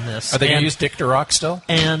update on this. Are they going to and- use Dick DeRock still?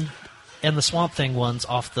 And the Swamp Thing one's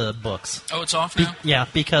off the books. Oh, it's off now? Yeah,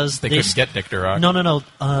 because They couldn't get Dick DeRock.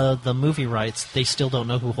 No. The movie rights, they still don't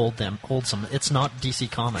know who holds them. It's not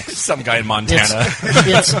DC Comics. Some guy in Montana.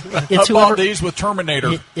 It's How whoever. about these with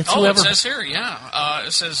Terminator? It's Oh, whoever. it says here, yeah.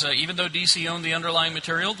 It says, even though DC owned the underlying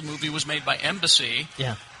material, the movie was made by Embassy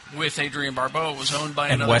Yeah. with Adrian Barbeau. It was owned by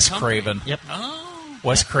And another Wes company. Craven. Yep. Oh.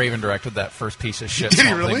 Wes Craven directed that first piece of shit Did he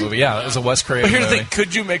Swamp Thing really? movie. Yeah, it was a Wes Craven But here's the movie. thing: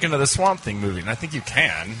 could you make another Swamp Thing movie? And I think you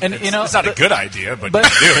can. And, it's, you know, it's not a but- good idea, but, but- you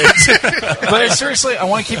can do it. But seriously, I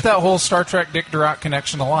want to keep that whole Star Trek Dick DeRock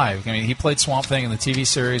connection alive. I mean, he played Swamp Thing in the TV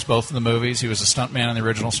series, both in the movies. He was a stuntman in the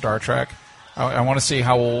original Star Trek. I want to see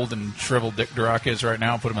how old and shriveled Dick DeRock is right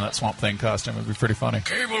now and put him in that Swamp Thing costume. It would be pretty funny.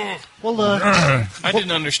 Cable. Well, I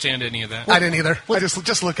didn't understand any of that. I didn't either. I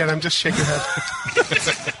just look at him, just shake your head.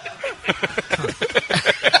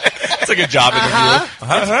 It's like a job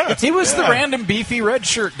interview. He was the random beefy red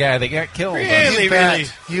shirt guy that got killed. You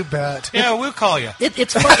bet. You bet. Yeah, we'll call you.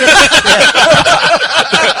 it's funny.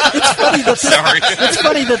 It's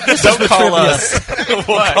funny that this Don't is the call trivia. us.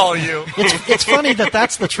 We'll call you. It's funny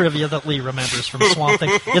that's the trivia that Lee remembers from Swamp Thing.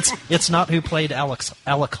 It's not who played Alec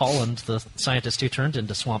Holland, the scientist who turned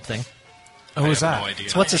into Swamp Thing. Who was I have that? no idea.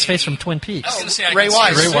 It's what's his face from Twin Peaks. I was gonna say, I Ray can see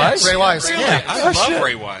Wise. it. Ray Wise? Ray Wise. Really? Yeah. I Oh, love shit.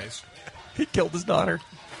 Ray Wise. He killed his daughter.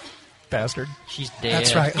 Bastard. She's dead.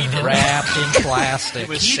 That's right. Wrapped in plastic. It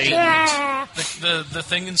was Satan. The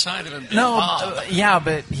thing inside of him. No, Bob. yeah,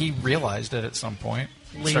 but he realized it at some point.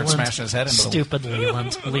 Started smashing his head into Stupid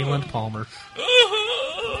Leland Palmer.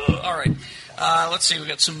 All right. Let's see. We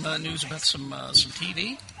got some news about some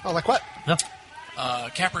TV. Oh, like what? Yeah.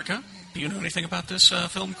 Caprica. Do you know anything about this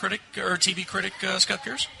film critic or TV critic, Scott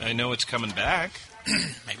Pierce? I know it's coming back.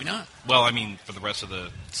 Maybe not. Well, I mean, for the rest of the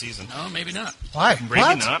season. No, maybe not. Why? Maybe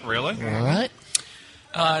What? not, really? All right.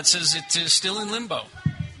 It says it is still in limbo.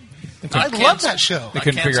 I love that show. They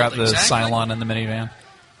couldn't figure out the Exactly. Cylon in the minivan.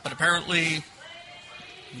 But apparently,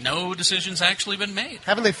 no decision's actually been made.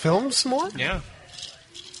 Haven't they filmed some more? Yeah.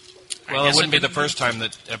 I Well, it guess wouldn't be the didn't- first time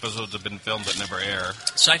that episodes have been filmed that never air.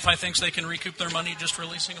 Sci-Fi thinks they can recoup their money just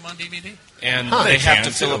releasing them on DVD. And Huh. they They have can,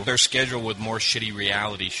 to fill too. up their schedule with more shitty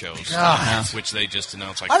reality shows, Ah. which they just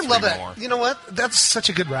announced like I 3 love that. more. You know what? That's such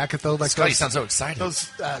a good racket, though. Like Scotty those, sounds so excited. those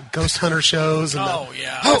ghost hunter shows. And Oh,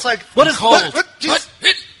 yeah. It's like What is cold? What?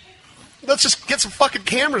 Let's just get some fucking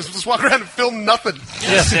cameras. Let's walk around and film nothing.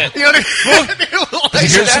 That's it. You know what I mean? Like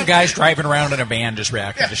Here's that. some guys driving around in a van just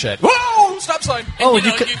reacting to shit. Whoa! Stop sign. And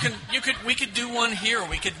we could do one here.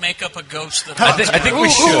 We could make up a ghost that. I think we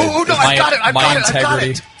should. Ooh, no, My- I've got it. I've my got it. I've got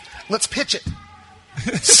integrity. it. Let's pitch it.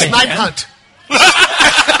 Snipe hunt.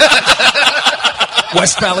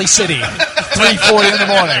 West Valley City, 3:40 in the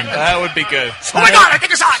morning. That would be good. Oh my god! I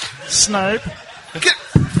think it's hot. Snipe.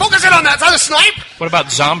 Focus in on that. Is that a snipe? What about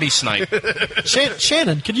zombie snipe?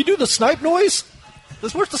 Shannon, can you do the snipe noise?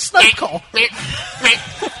 Where's the snipe call?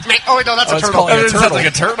 Oh wait, no, that's a it's turtle. calling a It sounds turtle. like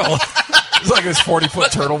a turtle. It's like this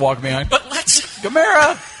 40-foot turtle walking behind. But let's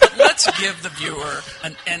Gamera. let's give the viewer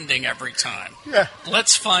an ending every time. Yeah.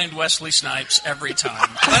 Let's find Wesley Snipes every time.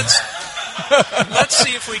 Let's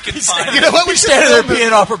see if we can find. You know what? We should Standing there film peeing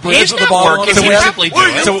this. off a bridge He's with a not ball on working. his He head. simply do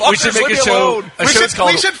it. So we should make a show. A show it's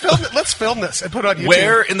called We should film it. Let's film this and put it on YouTube.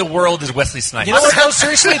 Where in the World is Wesley Snipes? You know what? No,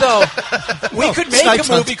 seriously though, we could make Snipes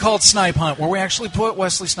a movie Hunt. called Snipe Hunt where we actually put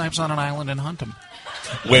Wesley Snipes on an island and hunt him.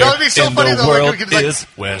 Where That would be so in funny, the though, like, world we could, like- is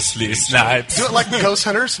Wesley Snipes? Do it like Ghost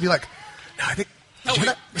Hunters. Be like, no, I think. Did you hear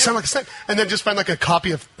that? It sounded like a snipe. And then just find like a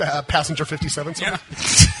copy of Passenger 57. Yeah.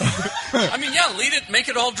 I mean, yeah, lead it, make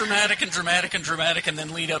it all dramatic and dramatic and dramatic, and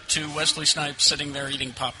then lead up to Wesley Snipes sitting there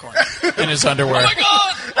eating popcorn. In his underwear. Oh my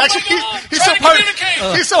god! Actually, he's so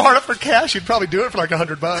hard. He's so hard up for cash. You'd probably do it for like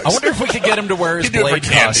 $100. I wonder if we could get him to wear his He'd do it for Blade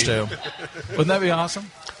candy. costume. Wouldn't that be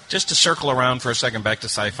awesome? Just to circle around for a second back to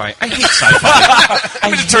sci-fi. I hate sci-fi.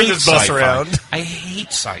 I'm going to turn this bus around. I hate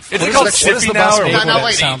sci-fi. Is it called What is Siffy the now? bus Or made what? with? No,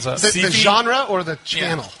 wait. Sounds up. The genre or the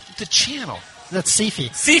channel? The channel. That's Sifi.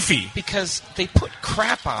 Siffy. Because they put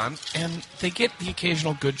crap on, and they get the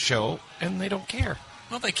occasional good show, and they don't care.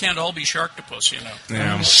 Well, they can't all be Sharktopus, you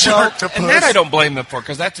know. Sharktopus. And that I don't blame them for,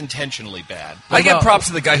 because that's intentionally bad. I give props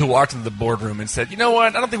to the guy who walked into the boardroom and said, "You know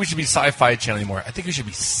what? I don't think we should be Sci-Fi Channel anymore. I think we should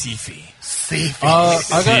be Siffy."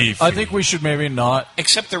 I think we should maybe not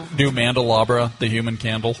Except the do Mandelabra, the human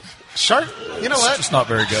candle. Shark. You know what? It's just not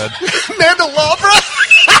very good. Mandelabra.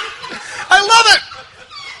 I love it.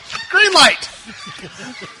 Green light.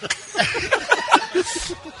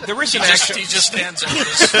 there is He an just, action. he just stands there.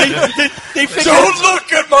 Don't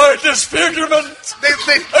look at my disfigurement.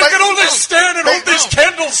 I can only stand and hold these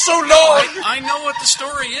candles so long. I know what the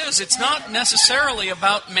story is. It's not necessarily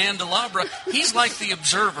about Mandelabra. He's like the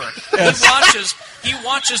observer. He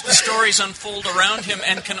watches the stories unfold around him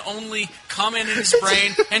and can only comment in his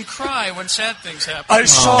brain and cry when sad things happen. I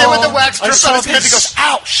saw. And with the wax drips on his head, he these- goes,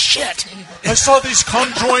 "Ow, shit!" I saw these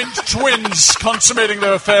conjoined twins consummating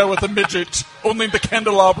their affair with a midget. Only the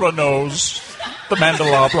candelabra knows. The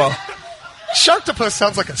Mandelabra. Sharktopus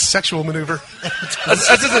sounds like a sexual maneuver. That's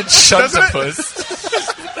just a shuntopus.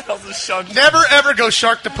 Never ever go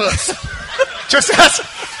Sharktopus. Just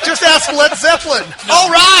ask Led Zeppelin. All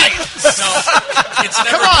right. No, it's never,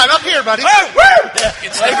 Come on, up here, buddy.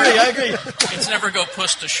 It's never, I agree. It's never go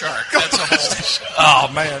puss to shark. That's a whole.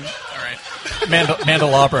 Oh man. All right.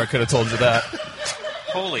 Mandelabra could have told you that.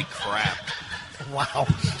 Holy crap. Wow.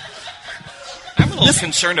 I'm a little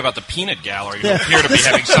concerned about the peanut gallery who appear to be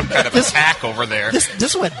having some kind of attack over there.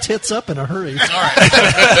 This went tits up in a hurry. All right.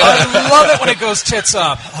 I love it when it goes tits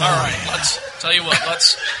up. All right. Let's tell you what.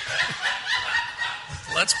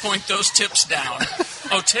 Let's point those tips down.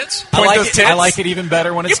 Oh, tits? I like it even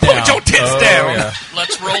better when it's You down. point your tits down. Yeah.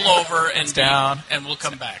 Let's roll over and down. and we'll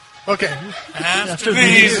come back. Okay. After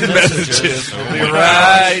These messages will be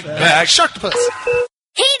right back. Sharktopus.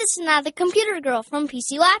 Hey this is Nat the Computer Girl from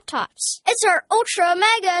PC Laptops. It's our Ultra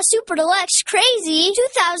Mega Super Deluxe Crazy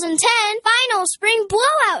 2010 Final Spring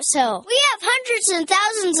Blowout Sale. We have hundreds and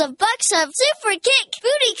thousands of bucks of super kick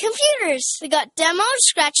booty computers. We got demos,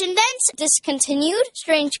 scratch and dents, discontinued,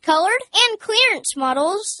 strange colored, and clearance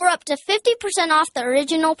models for up to 50% off the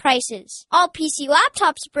original prices. All PC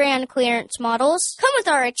Laptops brand clearance models come with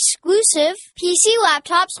our exclusive PC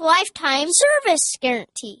Laptops lifetime service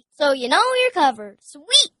guarantee. So you know you're covered.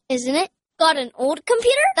 Sweet, isn't it? Got an old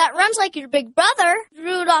computer that runs like your big brother?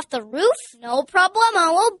 Threw it off the roof? No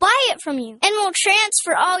problemo, we'll buy it from you. And we'll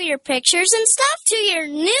transfer all your pictures and stuff to your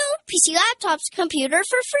new PC Laptops computer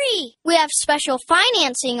for free. We have special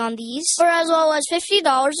financing on these for as low as $50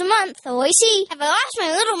 a month. OAC. Have I lost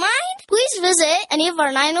my little mind? Please visit any of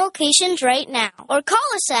our 9 locations right now. Or call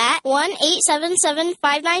us at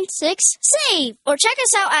 1-877-596-SAVE. Or check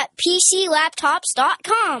us out at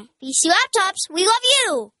PCLaptops.com. PC Laptops, we love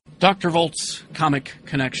you! Dr. Volt's Comic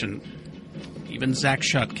Connection. Even Zach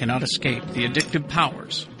Shutt cannot escape the addictive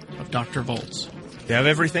powers of Dr. Volt's. They have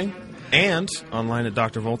everything, and online at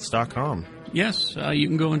drvolts.com. Yes, you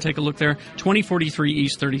can go and take a look there. 2043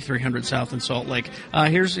 East, 3300 South in Salt Lake.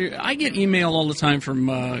 I get email all the time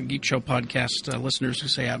from Geek Show podcast listeners who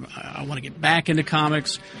say, I want to get back into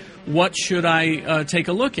comics. What should I take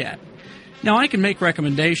a look at? Now, I can make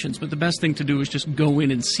recommendations, but the best thing to do is just go in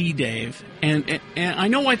and see Dave. And I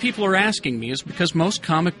know why people are asking me is because most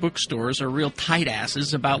comic book stores are real tight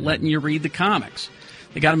asses about letting you read the comics.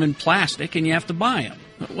 They got them in plastic, and you have to buy them.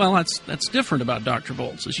 Well, that's different about Dr.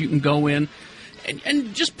 Volt's, is you can go in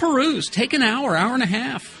and just peruse. Take an hour and a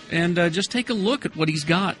half, and just take a look at what he's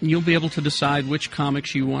got, and you'll be able to decide which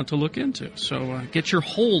comics you want to look into. So get your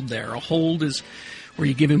hold there. A hold is where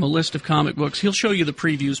you give him a list of comic books. He'll show you the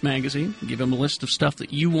Previews magazine, give him a list of stuff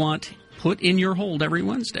that you want put in your hold every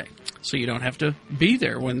Wednesday, so you don't have to be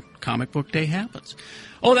there when Comic Book Day happens.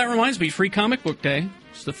 Oh, that reminds me, Free Comic Book Day.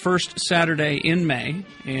 It's the first Saturday in May,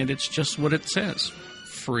 and it's just what it says.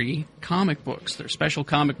 Free comic books. They're special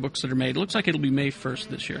comic books that are made. It looks like it'll be May 1st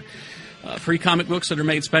this year. Free comic books that are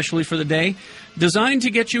made specially for the day, designed to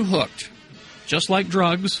get you hooked. Just like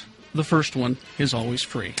drugs, the first one is always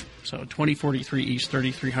free. So 2043 East,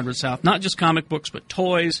 3300 South. Not just comic books, but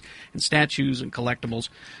toys and statues and collectibles.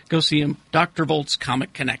 Go see him. Dr. Volt's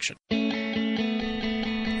Comic Connection.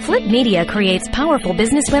 Flip Media creates powerful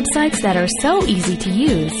business websites that are so easy to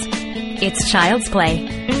use. It's child's play.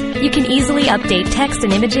 You can easily update text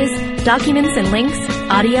and images, documents and links,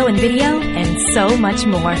 audio and video, and so much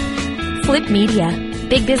more. Flip Media.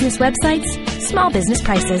 Big business websites, small business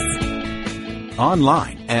prices.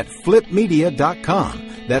 Online at flipmedia.com.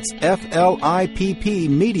 That's FLIPP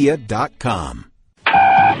media.com.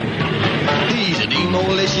 He's a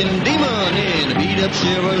demolition demon in a beat-up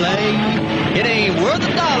Chevrolet. It ain't worth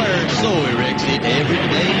 $1, so he wrecks it every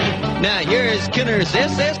day. Now here's Kenner's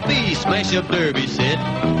SSP smash-up derby set.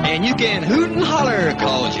 And you can hoot and holler,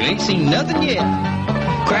 cause you ain't seen nothing yet.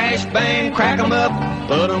 Crash, bang, crack 'em up,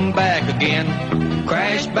 put 'em back again.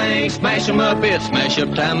 Crash, bang, smash 'em up, it's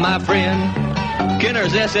smash-up time, my friend.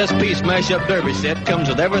 Kenner's SSP Smash-Up Derby set comes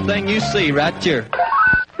with everything you see right here.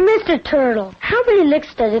 Mr. Turtle, how many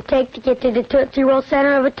licks does it take to get to the Tootsie Roll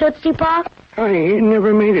center of a Tootsie Pop? I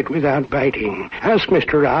never made it without biting. Ask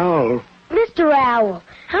Mr. Owl. Mr. Owl,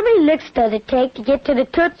 how many licks does it take to get to the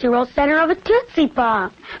Tootsie Roll center of a Tootsie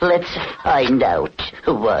Pop? Let's find out.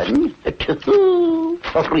 1, 2,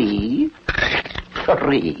 3.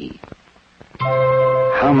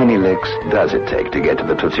 How many licks does it take to get to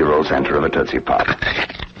the Tootsie Roll center of a Tootsie Pop?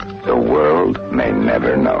 The world may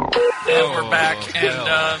never know. And we're back.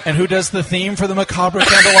 And who does the theme for the Macabre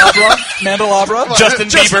Candelabra? Mandelabra? Justin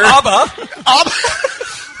Bieber. ABBA.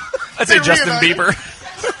 I'd say Justin Bieber.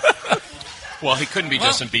 Well, he couldn't be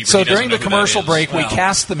Justin Bieber. So during the commercial break, we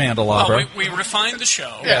cast the Mandelabra. Well, we refined the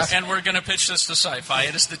show, Yes. and we're going to pitch this to Sci-Fi.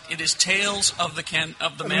 It is Tales of the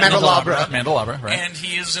Mandelabra. Mandelabra, right? And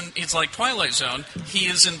it's like Twilight Zone. He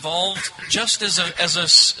is involved just as a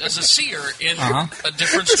seer in a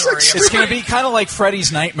different story. It's going to be kind of like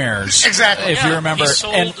Freddy's Nightmares. Exactly. If you remember.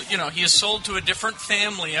 He is sold to a different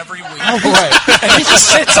family every week. Oh, right. And he just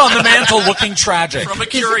sits on the mantle looking tragic. From a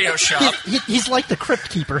curio shop. He's like the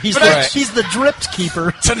Crypt Keeper. He's the Dripped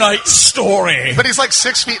Keeper. Tonight's story. But he's like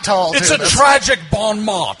 6 feet tall. It's a tragic bon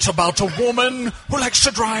mot about a woman who likes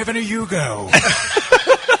to drive in a Yugo.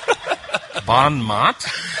 Bon mot?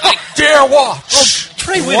 Dare watch. Oh,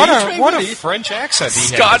 Trey Whitty. What a French accent he has.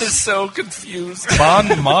 Scott is so confused.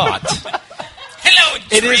 Bon mot. Hello,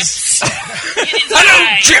 It Drip. is. It is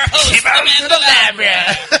I, your host, the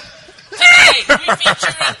Mandelabra. Tonight, we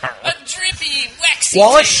feature a drippy, waxy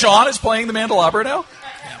Wallace tale. Shawn is playing the Mandelabra now?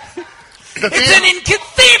 It's an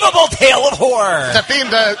inconceivable tale of horror. The theme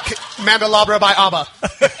to Mandelabra by ABBA.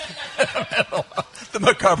 The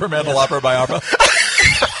Macabre Mandelabra by ABBA.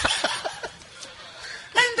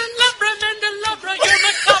 Mandelabra, you're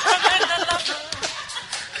macabre, Mandelabra.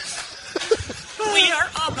 We are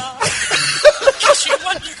ABBA. Kiss you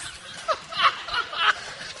wonder.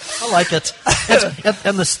 I like it.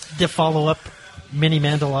 And the follow-up mini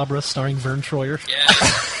Mandelabra starring Vern Troyer. Yeah.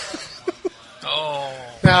 Oh.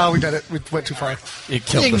 No, we did it. We went too far. You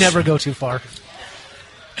can never go too far.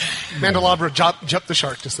 Mandelabra jumped the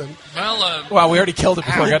shark just then. Well, wow, we already killed it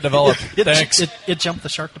before it got developed. Thanks. It jumped the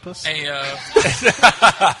sharktopus.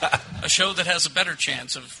 A show that has a better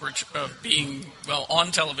chance of being, well,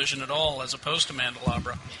 on television at all as opposed to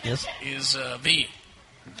Mandelabra is V.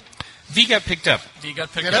 V got picked up. V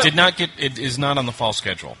got picked It up. did not get. It is not on the fall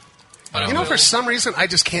schedule. But for some reason, I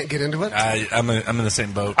just can't get into it. I'm in the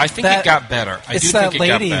same boat. I think it got better. I It's do that think it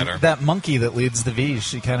lady, got better. that monkey that leads the V's.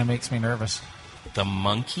 She kind of makes me nervous. The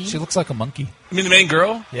monkey? She looks like a monkey. I mean, the main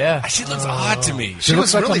girl? Yeah. She looks odd to me. She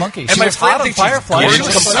looks like a monkey. And She my was friend hot on thinks she's Firefly. gorgeous. She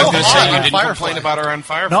was I was so going to say, hot you on didn't Firefly. complain about her on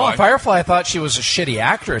Firefly. No, on Firefly I thought she was a shitty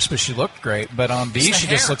actress, but she looked great. But on V, she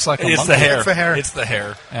just looks like a monkey. It's the hair. It's the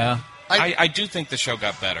hair. Yeah. I do think the show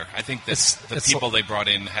got better. I think that the people they brought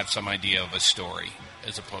in have some idea of a story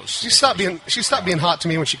as opposed to... She stopped being hot to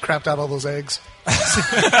me when she crapped out all those eggs.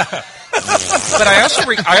 But I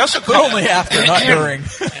also But only after, not during.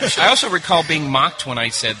 I also recall being mocked when I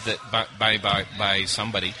said that by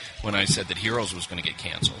somebody when I said that Heroes was going to get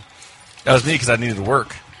canceled. That was me because I needed to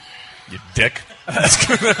work. You dick.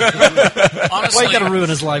 Honestly, Why you got to ruin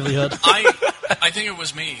his livelihood? I think it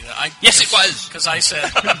was me. Yes, it was, because I said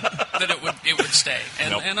that it would stay,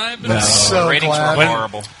 and I've been so ratings glad. were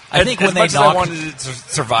horrible. I think as when much they as I knocked, wanted it to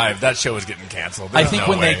survive, that show was getting canceled. I think No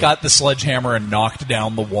when way. they got the sledgehammer and knocked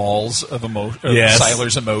down the walls of Yes.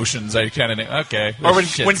 Siler's emotions, I kind of knew, okay. Or when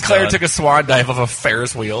shit's Claire done. took a swan dive off a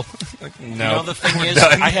Ferris wheel. Like, no. You know, the thing we're is,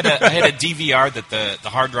 done. I had a DVR that the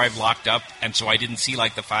hard drive locked up, and so I didn't see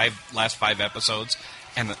like the last five episodes,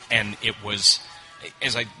 and it was,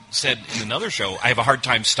 as I said in another show, I have a hard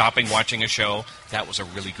time stopping watching a show. That was a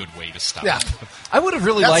really good way to stop. Yeah. I would have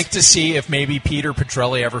really liked to see if maybe Peter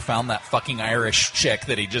Petrelli ever found that fucking Irish chick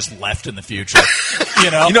that he just left in the future.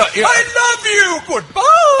 You know, I love you.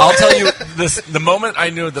 Goodbye. I'll tell you this: the moment I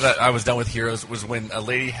knew that I was done with Heroes was when a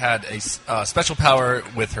lady had a special power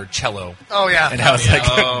with her cello. Oh yeah, and I was like,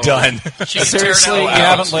 done. Seriously, you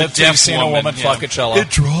haven't lived till you've seen a woman fuck a cello. It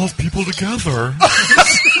draws people together.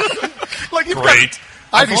 Like Great.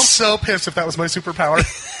 I'd be so pissed if that was my superpower.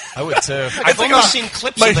 I would too. I've only seen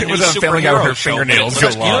clips of the new superhero show. fingernails but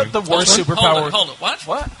go long. You know what the worst superpower? Hold it.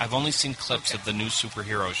 What? I've only seen clips of the new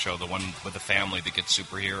superhero show, the one with the family that gets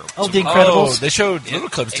superhero. Oh, The Incredibles. They showed little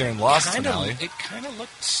clips during Lost finale. It kind of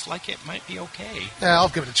looks like it might be okay. Yeah, I'll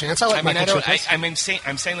give it a chance. I like Michael Chiklis.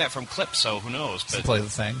 I'm saying that from clips, so who knows? To But play the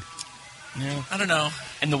thing. yeah. I don't know.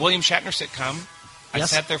 And the William Shatner sitcom, I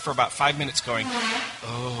Yes. sat there for about 5 minutes going,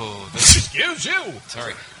 "Oh, this Excuse you.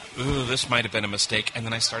 sorry." Ooh, this might have been a mistake, and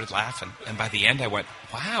then I started laughing, and by the end I went,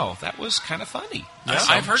 "Wow, that was kind of funny."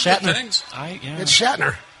 I've heard Shatner. good things. It's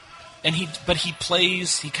Shatner. And he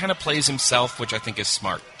kind of plays himself, which I think is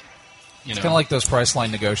smart. You It's know, kind of like those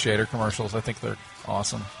Priceline Negotiator commercials. I think they're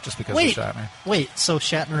awesome just because of Shatner. Wait, so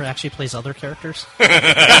Shatner actually plays other characters?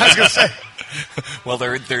 I was gonna say. well,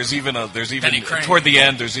 there's even Benny Crane. toward the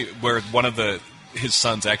end where one of his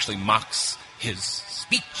sons actually mocks his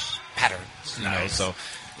speech patterns. You know, so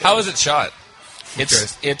How is it shot? it's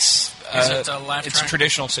Is it a laugh it's a track?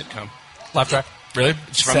 traditional sitcom. Laugh track. Really?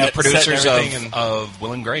 It's from the producers of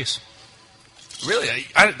Will and Grace. Really?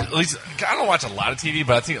 At least I don't watch a lot of TV,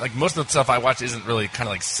 but I think like most of the stuff I watch isn't really kind of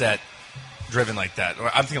like set driven like that.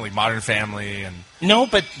 I'm thinking like Modern Family and No,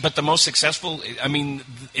 but the most successful. I mean,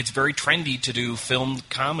 it's very trendy to do filmed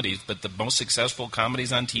comedies, but the most successful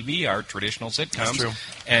comedies on TV are traditional sitcoms. That's true.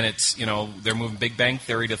 And it's they're moving Big Bang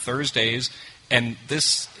Theory to Thursdays, and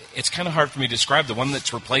this. It's kind of hard for me to describe. The one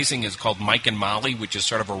that's replacing is called Mike and Molly, which is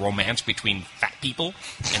sort of a romance between fat people,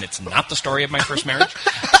 and it's not the story of my first marriage.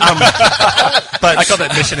 But I call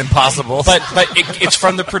that Mission Impossible. But it's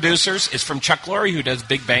from the producers. It's from Chuck Lorre, who does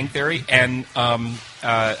Big Bang Theory, and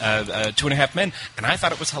 2.5 Men. And I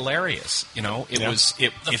thought it was hilarious. You know, it's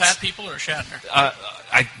Fat people or Shatner?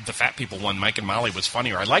 The fat people one, Mike and Molly, was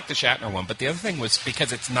funnier. I liked the Shatner one, but the other thing was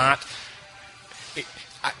because it's not.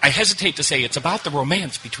 I hesitate to say it's about the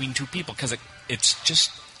romance between two people because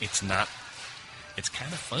it's not. It's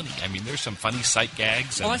kind of funny. I mean, there's some funny sight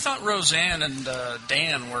gags. And, Well, I thought Roseanne and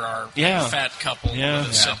Dan were our Yeah. fat couple Yeah. with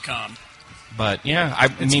a sitcom. But yeah,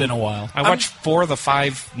 It's been a while. I watched 4 of the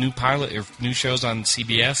 5 new shows on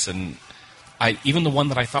CBS, and even the one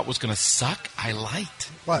that I thought was going to suck, I liked.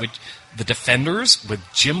 What? The Defenders with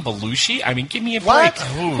Jim Belushi. I mean, give me a What? break.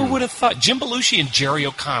 Who would have thought? Jim Belushi and Jerry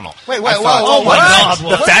O'Connell. Wait, I thought, whoa, my God!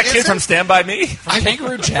 What That is kid it? from Stand By Me.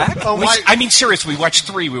 Kangaroo Jack. I mean, seriously, we watched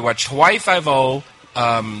 3. We watched Hawaii Five-0,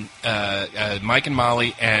 Mike and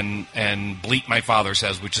Molly, and Bleep My Father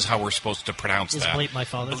Says, which is how we're supposed to pronounce Is that. Bleep My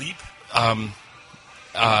Father? Bleep.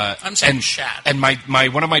 I'm saying Shat. And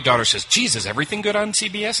one of my daughters says, "Geez, is everything good on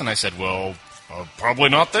CBS?" And I said, "Well, probably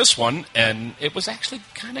not this one." And it was actually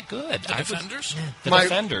kind of good. The Defenders? The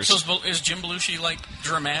Defenders. So is Jim Belushi like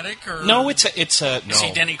dramatic or No, it's a no. Is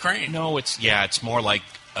he Denny Crane? No, it's more like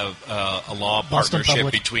a law Boston partnership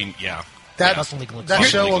Public. between That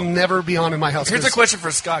show will never be on in my house. Here's a 'cause question for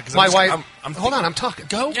Scott. 'Cause My I'm- wife. I'm hold on, I'm talking.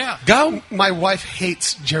 Go. Yeah. Go. My wife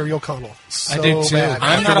hates Jerry O'Connell. So I do too. bad.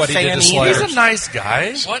 I'm not a fan either. He's a nice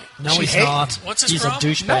guy. What? No, She he's hates- not. What's his He's problem?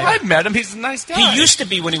 a douchebag. No, I've met him. He's a nice guy. He used to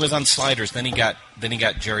be when he was on Sliders. Then he got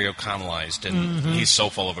Jerry O'Connellized, and Mm-hmm. he's so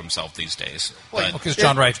full of himself these days. Wait, Because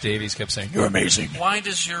John Rhys Davies kept saying, "You're amazing." Why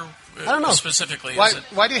does your I don't know specifically? Why, Is it,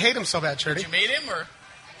 why do you hate him so bad, Charity? did you meet him or?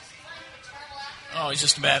 Oh, he's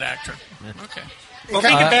just a bad actor. Okay. Well,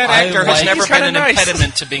 being a bad I actor has like- never He's been kinda an nice.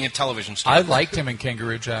 impediment to being a television star. I liked him in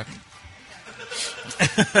Kangaroo Jack.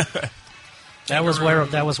 That was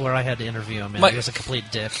where I had to interview him. And he was a complete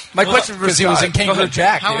dick. My question for Because he was Scott. in Kangaroo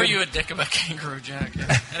Jack. How dude. are you a dick about Kangaroo Jack?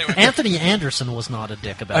 Anyway. Anthony Anderson was not a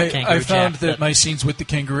dick about Kangaroo I found Jack. that my scenes with the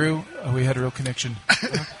kangaroo, we had a real connection.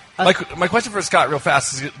 My question for Scott, real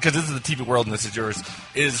fast, because this is the TV world and this is yours,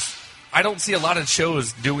 is I don't see a lot of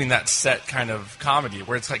shows doing that set kind of comedy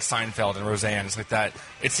where it's like Seinfeld and Roseanne. It's like that.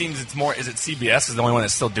 It seems it's more. Is it CBS is the only one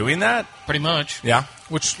that's still doing that? Pretty much. Yeah.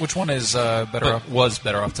 Which one is was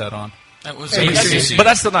Better Off Dead on? That was ABC. But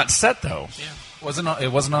that's still not set though. Yeah. It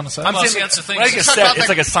wasn't on a set. I'm Well, saying see, that's the thing. Like a Talk set, about it's that-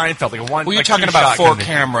 like a Seinfeld, like a one. Well, you're like talking two about shot four kind of-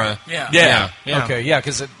 camera. Yeah. Yeah. Okay, yeah,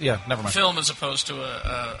 because never mind. Film as opposed to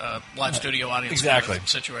a live studio audience Exactly. kind of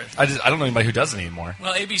situation. I don't know anybody who does it anymore.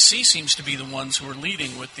 Well, ABC seems to be the ones who are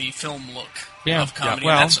leading with the film look Yeah. of comedy.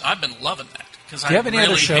 Yeah, well- and I've been loving that. Do you have any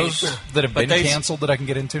other shows that have But been they- canceled that I can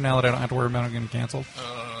get into now that I don't have to worry about getting canceled?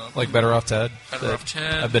 Like Better Off Ted. Better that Off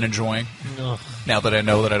Ted. I've been enjoying. Ugh. Now that I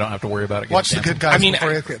know that I don't have to worry about it. Watch The getting Good Guys I mean,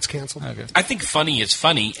 before it gets canceled. canceled. Okay. I think funny is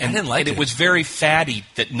funny, and, didn't like and it it. was very fatty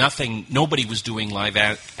that nobody was doing live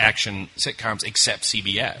action sitcoms except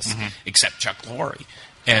CBS, except Chuck Lorre.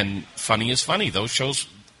 And funny is funny. Those shows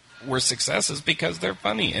were successes because they're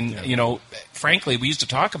funny. And, frankly, we used to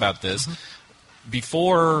talk about this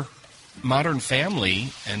before Modern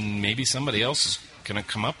Family, and maybe somebody else is going to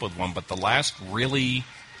come up with one, but the last really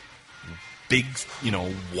big,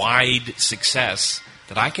 wide success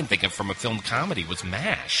that I can think of from a film comedy was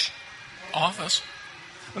MASH. Office.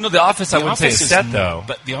 No, The Office. I wouldn't say is is set though.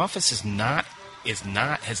 But The Office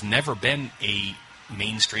has never been a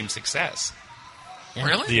mainstream success. Yeah.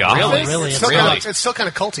 Really? The Office. Really, It's still kind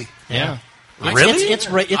of culty. Yeah. Really? Its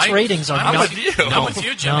ratings are I'm not. with you. I'm with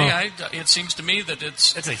you, Jimmy. No. It seems to me that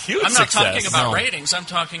it's a huge I'm not success. talking about No. ratings. I'm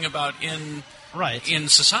talking about in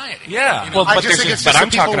society. Yeah. You know? Well, I but, just think it's but just I'm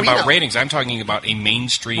the people talking we about know. ratings. I'm talking about a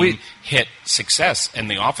mainstream hit success, and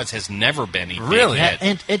The Office has never been a big Really? hit.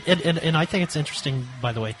 And I think it's interesting,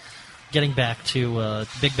 by the way, getting back to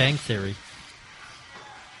Big Bang Theory.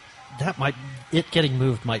 Getting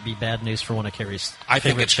moved might be bad news for one of Carrie's I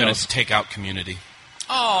think favorite it's going shows. to take out Community.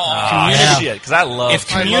 Oh, Yeah. Shit, because I love.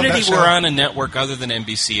 If I love Community that show. were on a network other than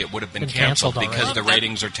NBC, it would have been Been canceled canceled because already. the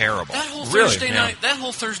ratings are terrible. that whole Really? Thursday Yeah. night, that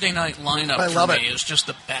whole Thursday night lineup I for love me it. is just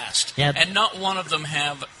the best. Yeah. And not one of them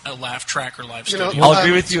have a laugh track or live You know, studio. I'll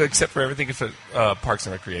agree with you, except for everything except Parks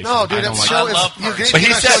and Recreation. No, dude, I don't that like show it. is. I love You Parks. gave But he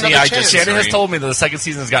that show said, another yeah, chance. Shannon has told me that the second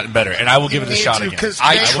season has gotten better, and I will give it a need shot to, again. 'cause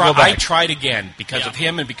I they- will go back. tried again because of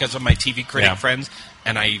him and because of my TV critic Yeah. friends,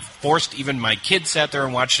 and I forced even my kids sat there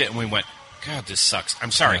and watched it, and we went, "God, this sucks." I'm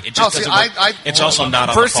sorry, it No, just see, doesn't work. It's also not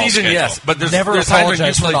on First the fall season, schedule. yes, but there's Never times when you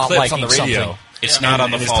apologize for play not clips on the liking radio. something. It's not on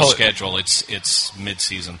the And it's fall totally- schedule. It's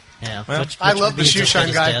mid-season. Yeah, Well, which I love the means shoe as good shine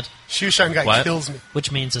as guy. dead. Shoe shine guy What? kills me.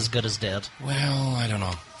 Which means as good as dead. Well, I don't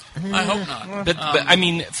know. I hope not. But I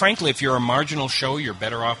mean, frankly, if you're a marginal show, you're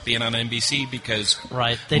better off being on NBC because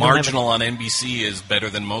Right. They don't have marginal on NBC is better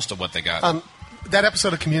than most of what they got. That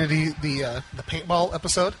episode of Community, the paintball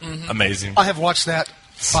episode, Amazing. I have watched that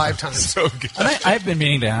 5 times. So good. And I've been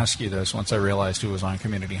meaning to ask you this once I realized who was on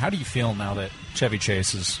Community. How do you feel now that Chevy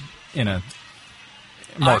Chase is in a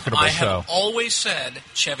marketable I show? have always said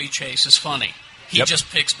Chevy Chase is funny. He Yep.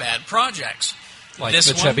 just picks bad projects. Like this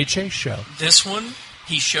the one, Chevy Chase show. This one,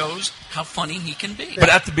 he shows how funny he can be. But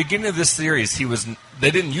at the beginning of this series,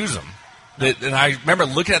 they didn't use him. And I remember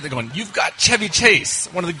looking at it going, "You've got Chevy Chase,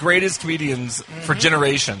 one of the greatest comedians for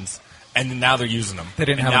generations." and then now they're using them. They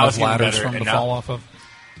didn't And have now enough it's getting ladders better, for them and to now- fall off of.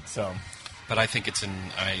 So, but I think it's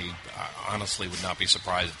I honestly would not be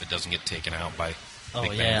surprised if it doesn't get taken out by. Oh,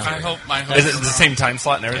 Big yeah. Bang Theory. I hope is it the same time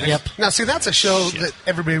slot and everything? Yep. Now, see, that's a show that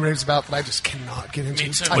everybody raves about, but I just cannot get into.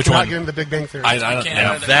 Me too. I Which cannot one? get into the Big Bang Theory. I don't can't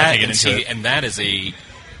know. either. That I get and into see, it. and that is a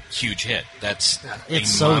huge hit. That's It's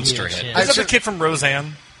a so monster huge, hit. yeah. Is that the kid from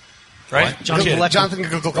Roseanne? Right? What? Jonathan Kid. Galecki. Jonathan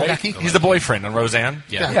Galecki. He's the boyfriend on Roseanne.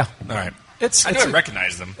 Yeah. Yeah. All right. It's I knew I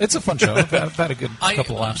recognized them. It's a fun show. I've had a good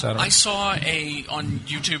couple of laughs out of it. I saw on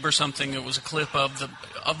YouTube or something. It was a clip of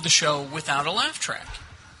the show without a laugh track,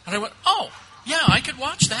 and I went, "Oh, yeah, I could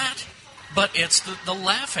watch that." But it's the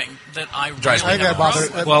laughing that I really Drives me have a nuts.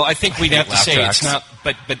 problem with. Well, I think we'd have to laugh say tracks. it's not.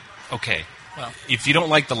 But okay. Well, If you don't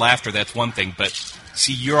like the laughter, that's one thing. But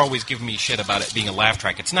see, you're always giving me shit about it being a laugh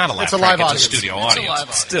track. It's not a laugh It's a track. live It's audience. a studio It's a audience. live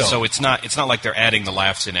audience. Still. So it's not like they're adding the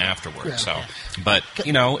laughs in afterwards. Yeah. So, but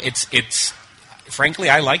it's. Frankly,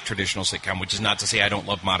 I like traditional sitcom, which is not to say I don't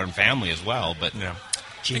love Modern Family as well. But Yeah.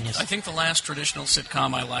 Genius. I think the last traditional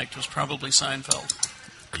sitcom I liked was probably Seinfeld.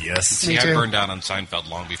 Yes. see, I burned out on Seinfeld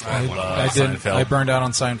long before I went on. I didn't. Seinfeld. I burned out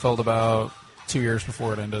on Seinfeld about 2 years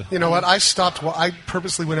before it ended. You know what? I stopped. I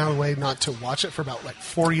purposely went out of the way not to watch it for about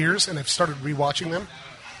 4 years, and I've started rewatching them,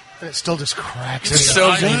 and it still just cracks. It's me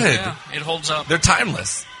so up. good. Yeah, it holds up. They're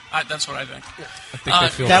timeless. That's what I think. I think they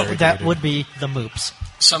feel very That dated. would be the Moops.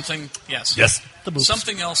 Something, yes. Yes. The Moops.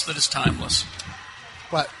 Something else that is timeless.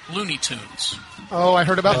 What? Looney Tunes. Oh, I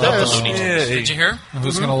heard about I love this. the Looney Tunes. Did you hear?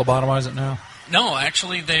 Who's going to lobotomize it now? No,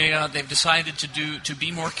 actually, they've decided to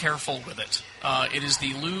be more careful with it. It is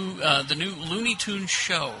the new Looney Tunes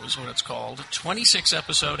show is what it's called. A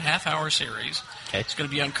 26-episode, half-hour series. Okay. It's going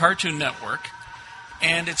to be on Cartoon Network,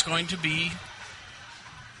 and it's going to be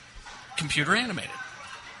computer animated.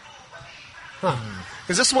 Huh.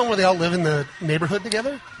 Is this the one where they all live in the neighborhood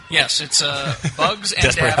together? Yes, it's Bugs and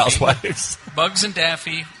Desperate Daffy. Housewives. Bugs and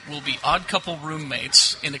Daffy will be odd couple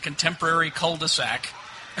roommates in a contemporary cul-de-sac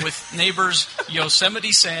with neighbors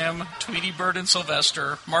Yosemite Sam, Tweety Bird and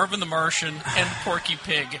Sylvester, Marvin the Martian, and Porky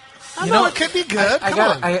Pig. It could be good. Come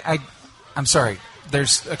on. I'm sorry.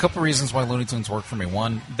 There's a couple reasons why Looney Tunes worked for me.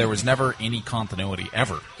 One, there was never any continuity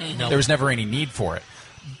ever. Mhm. There was never any need for it.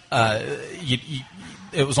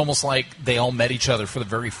 It was almost like they all met each other for the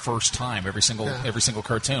very first time. Every single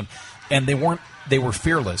cartoon, and they were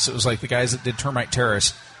fearless. It was like the guys that did Termite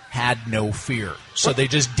Terrace had no fear, so they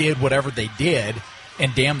just did whatever they did.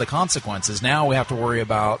 And damn the consequences. Now we have to worry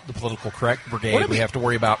about the political correct brigade. We have to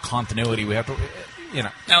worry about continuity. We have to,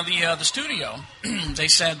 Now, the studio, they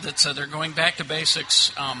said that they're going back to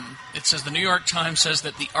basics. It says the New York Times says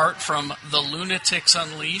that the art from The Lunatics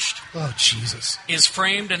Unleashed Oh, Jesus. is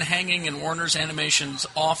framed and hanging in Warner's Animation's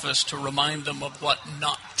office to remind them of what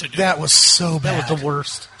not to do. That was so bad. That was the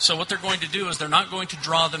worst. So what they're going to do is they're not going to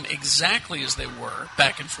draw them exactly as they were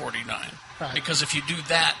back in 49. Right. Because if you do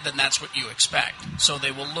that, then that's what you expect. So they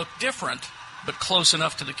will look different, but close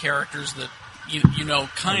enough to the characters that you know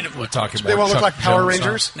kind of we're what talking about. They won't look Chuck like Power Jones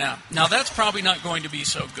Rangers? now that's probably not going to be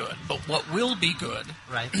so good. But what will be good,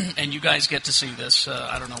 Right. and you guys get to see this,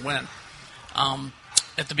 I don't know when,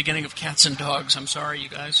 at the beginning of Cats and Dogs, I'm sorry, you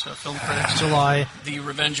guys, film critics. July. The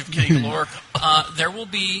Revenge of Kitty Galore. There will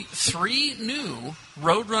be 3 new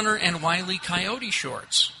Roadrunner and Wile E. Coyote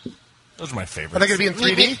shorts. Those are my favorites. Are they going to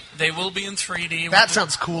be in 3D? They will be in 3D. That with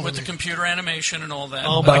sounds cool with to the me. computer animation and all that.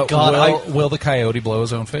 Oh, my But God. will the coyote blow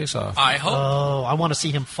his own face off? I hope. Oh, I want to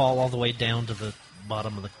see him fall all the way down to the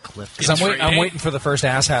bottom of the cliff. Because I'm waiting for the first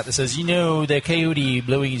ass hat that says, the coyote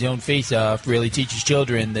blowing his own face off really teaches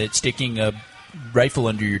children that sticking a rifle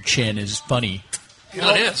under your chin is funny. You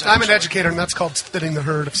Well, know, it is, I'm an actually. educator, and that's called thinning the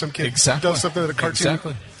herd. If some kid does something that a cartoon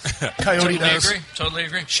coyote does. Totally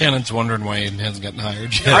agree. Shannon's wondering why he hasn't gotten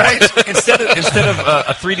hired yet. Right? instead of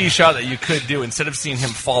a 3D shot that you could do, instead of seeing him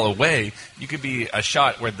fall away, you could be a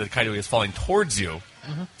shot where the coyote is falling towards you,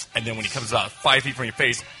 and then when he comes about 5 feet from your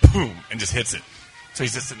face, boom, and just hits it. So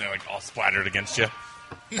he's just sitting there like all splattered against you.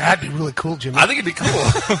 That'd be really cool, Jimmy. I think it'd be cool.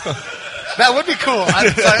 That would be cool.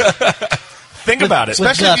 Think about it.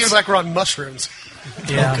 Especially if you're like we're on mushrooms.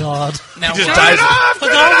 Yeah. Oh, God. Now, With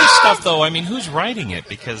what- all this stuff, though, I mean, who's writing it?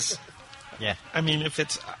 Because, Yeah. I mean,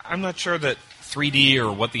 I'm not sure that 3D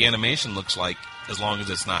or what the animation looks like, as long as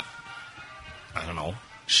it's not, I don't know.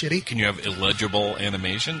 Shitty? Can you have illegible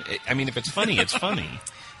animation? I mean, if it's funny, it's funny.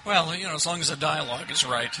 Well, as long as the dialogue is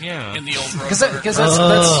right. Yeah. In the old Because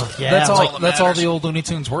Roadrunner. that's all the old Looney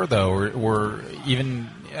Tunes were, though. Were even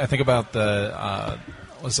I think about the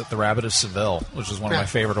was it The Rabbit of Seville, which was one of my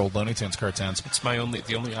favorite old Looney Tunes cartoons. It's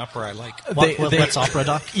the only opera I like. What's opera,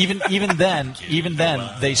 Doc? Even then,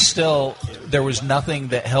 they still, there was nothing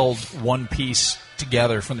that held one piece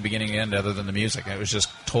together from the beginning to end other than the music. It was just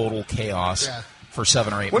total chaos for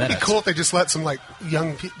 7 or 8 Wouldn't minutes. it be cool if they just let some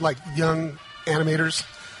young animators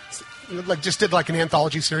just did an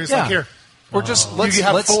anthology series here? Or just let's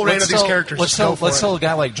have full reign of these characters. Let's tell a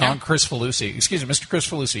guy like John Chris Falusi, excuse me, Mr. Chris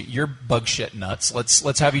Falusi, you're bug shit nuts.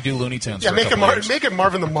 Let's have you do Looney Tunes. Yeah, for a couple years. make it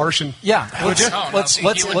Marvin the Martian. Yeah, let's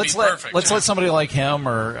perfect, let somebody like him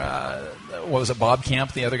or what was it, Bob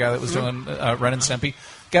Camp, the other guy that was doing Ren and Stimpy.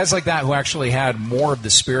 Guys like that who actually had more of the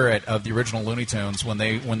spirit of the original Looney Tunes when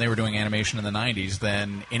they were doing animation in the 90s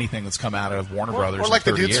than anything that's come out of Warner Brothers Or like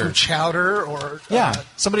in the 30 dudes years. from Chowder or...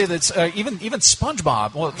 somebody that's even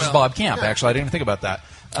SpongeBob, well, it was Bob Camp, actually. I didn't even think about that.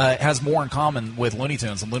 Has more in common with Looney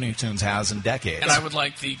Tunes than Looney Tunes has in decades. And I would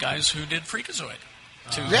like the guys who did Freakazoid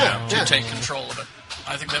to take control of it.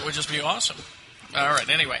 I think that would just be awesome. All right,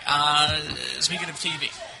 anyway, speaking of TV,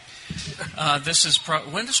 this is...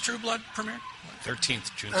 when does True Blood premiere?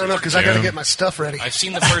 13th, June. I don't know, because I got to get my stuff ready. I've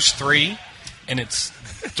seen the first 3, and it's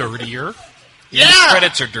dirtier. Yeah! The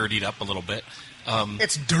credits are dirtied up a little bit.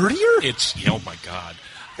 It's dirtier? It's, oh my God.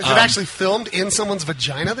 Is it actually filmed in someone's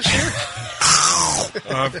vagina this year?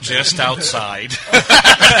 Just outside.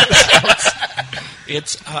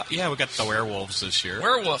 It's, we got the werewolves this year.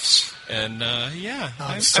 Werewolves. And,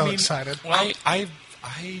 I'm so excited. Well, I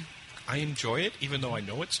enjoy it, even though I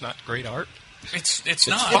know it's not great art. It's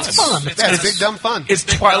not. Fun. It's fun. It's big dumb fun. It's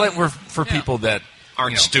Twilight for people that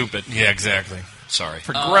aren't stupid. Yeah, exactly. Sorry.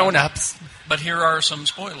 For grown-ups. But here are some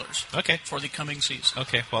spoilers. Okay. For the coming season.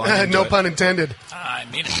 Okay. Well, no pun intended. I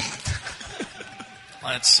mean it.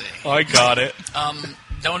 Let's see. I got it.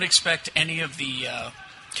 Don't expect any of the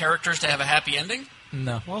characters to have a happy ending.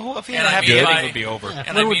 No. Well, if he had a happy ending, it would be over.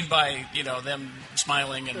 And I mean by them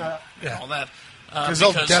smiling and all that. Because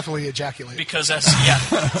they'll definitely ejaculate. Because that's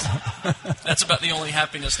about the only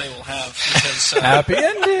happiness they will have. Because, happy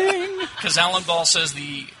ending. Because Alan Ball says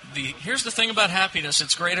here's the thing about happiness: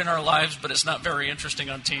 it's great in our lives, but it's not very interesting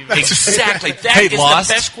on TV. Exactly. That is Lost?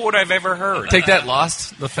 the best quote I've ever heard. Take that,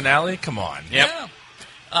 Lost, the finale. Come on. Yep. Yeah.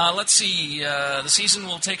 Let's see. The season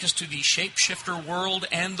will take us to the Shapeshifter world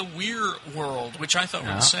and the Weir world, which I thought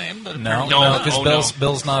were the same. But No, because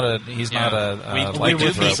Bill's not a. He's not a. We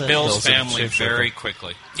did meet Bill's family very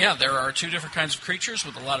quickly. Yeah, there are 2 different kinds of creatures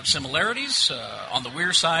with a lot of similarities. On the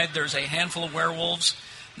Weir side, there's a handful of werewolves.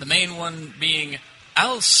 The main one being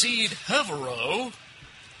Alcide Hevereau,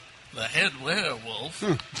 the head werewolf,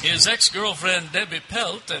 his ex-girlfriend Debbie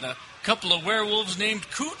Pelt, and a couple of werewolves named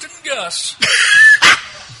Coot and Gus.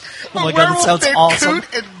 Oh my God, it sounds awesome.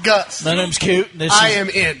 Coot and Gus. My name's Coot. I am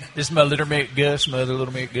in. This is my little mate Gus. My other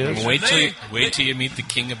little mate Gus. Wait till you meet the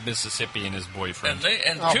king of Mississippi and his boyfriend.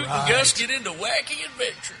 And Coot and Gus get into wacky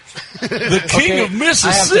adventures. The king of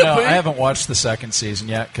Mississippi. I haven't watched the second season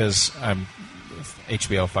yet because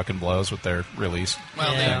HBO fucking blows with their release.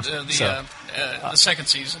 Well, the second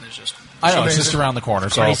season is just... I know, it's just around the corner,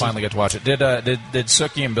 so I'll finally get to watch it. Did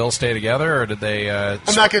Sookie and Bill stay together, or did they... I'm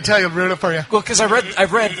not going to tell you, I'll ruin it for you. Well, because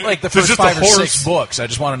I've read like the first 5 or 6 books. I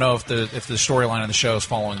just want to know if the storyline in the show is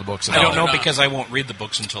following the books. I don't know because I won't read the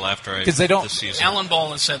books until after because they don't. The season. Alan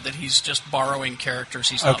Ball has said that he's just borrowing characters.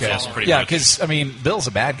 He's not following. Yeah, because Bill's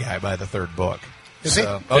a bad guy by the 3rd book. Is he?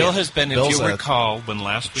 Bill has been, if you recall, when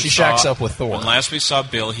last we shacks up with Thor. When last we saw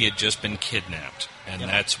Bill, he had just been kidnapped, and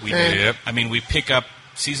we pick up.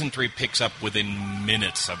 Season 3 picks up within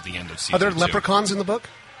minutes of the end of season 2. Are there leprechauns in the book?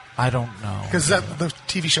 I don't know. Because the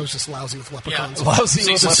TV show's just lousy with leprechauns. Yeah.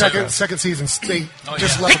 Lousy with the second season,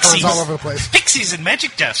 leprechauns all over the place. Pixies and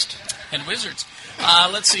magic dust. And wizards.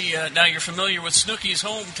 Let's see. Now you're familiar with Snooki's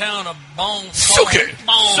hometown of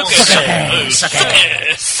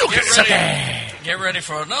Get ready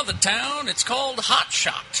for another town. It's called Hot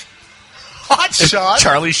Shot. Hot Shot?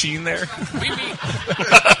 Charlie Sheen there? We meet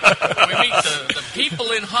the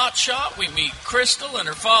people in Hot Shot. We meet Crystal and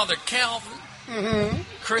her father, Calvin. Mm-hmm.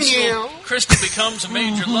 Crystal becomes a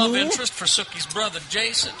major love interest for Sookie's brother,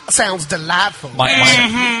 Jason. Sounds delightful.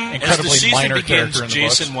 Incredibly As the season minor begins, character in the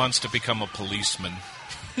Jason books. wants to become a policeman.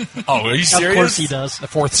 Oh, are you serious? Of course he does. The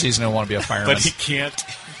 4th season, he'll want to be a fireman. But he can't.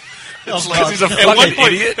 He's a fucking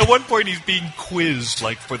idiot. At one point, he's being quizzed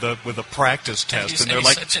with a practice test, and they're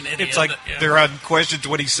like, such an idiot, it's like they're on question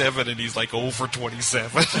 27, and he's like over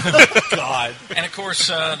 27. God. And of course,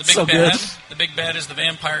 the big bad is the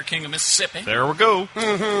Vampire King of Mississippi. There we go.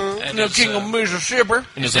 And The king of Mississippi.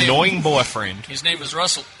 And his annoying boyfriend. His name is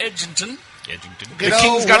Russell Edgington. Edgington. The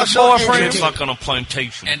king's got a boyfriend. It's like on a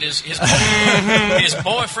plantation. And his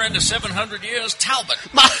boyfriend is 700 years, Talbot.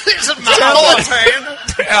 This is my boyfriend.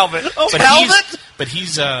 Talbot. Oh, Talbot? But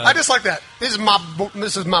he's. I just like that. This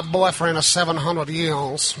is my boyfriend of 700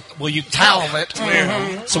 years. Well, you Talbot.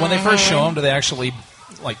 Mm-hmm. So when they first show him, do they actually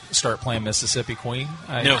start playing Mississippi Queen?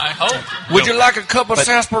 No. I hope. Would you like a cup of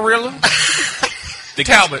sarsaparilla?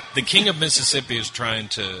 Talbot. The king of Mississippi is trying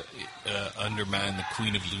to undermine the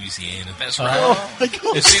Queen of Louisiana. That's right. Oh my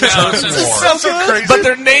God. It's so crazy. But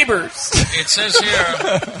they're neighbors. It says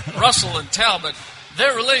here, Russell and Talbot,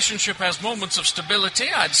 their relationship has moments of stability.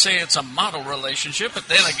 I'd say it's a model relationship, but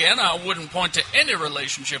then again, I wouldn't point to any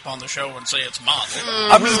relationship on the show and say it's model.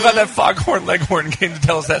 I'm just glad that Foghorn Leghorn came to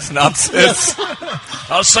tell us that synopsis.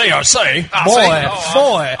 I'll say.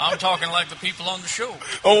 Boy. I'm talking like the people on the show.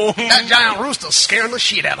 Oh, that giant rooster's scaring the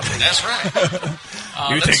shit out of me. That's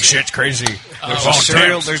right. You think shit's crazy. There's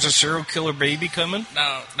a serial killer baby coming?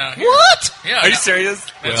 Now, what? Yeah. Are you serious?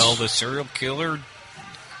 Well, the serial killer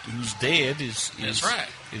who's dead That's right.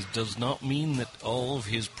 does not mean that all of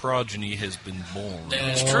his progeny has been born. That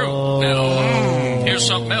is true. Now, here's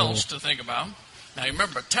something else to think about. Now, you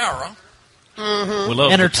remember Tara. Mm-hmm. We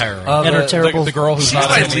love Tara. The girl who's not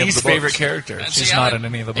in any of the least books. favorite character. She's not in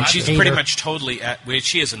any of the books. And she's pretty much totally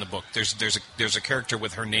she is in the book. There's a character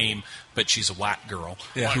with her name, but she's a white girl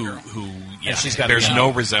who she's there's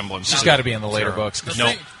no resemblance. She's got to be in the later books.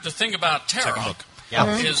 The thing about Tara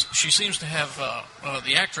is she seems to have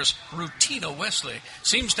the actress Rutina Wesley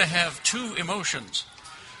seems to have two emotions: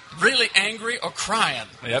 really angry or crying.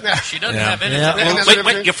 Yep. She doesn't have anything. Well,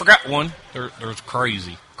 wait, you forgot one. There's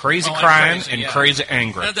crazy. Crazy crying and crazy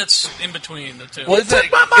angry. That's in between the two. Well, in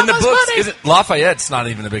the books, isn't Lafayette's not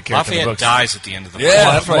even a big character in the Lafayette books. dies at the end of the book. Yeah,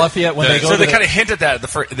 that's right. Lafayette when they go so to they the- kind of hint at that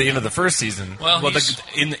at the end of the first season. Well,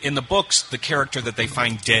 in the books, the character that they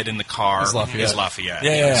find dead in the car Is Lafayette.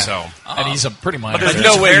 Yeah. So, and he's a pretty minor. but there's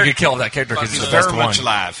no way you could kill that character because he's the best very one. much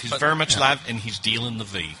alive. He's very much alive, and he's dealing the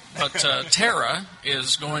V. But Tara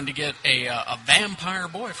is going to get a vampire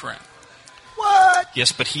boyfriend. What?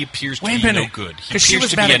 Yes, but he appears to Wait a be no minute. good. He 'Cause she appears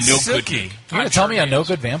was to be mad a at no Silky. good. You going to tell me a no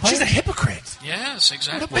good vampire? She's a hypocrite. Yes,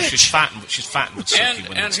 exactly. Well, she's fighting with Silky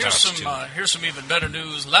when And it here's starts some here's some even better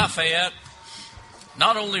news. Lafayette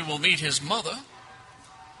not only will meet his mother,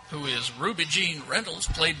 who is Ruby Jean Reynolds,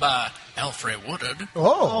 played by Alfred Woodard.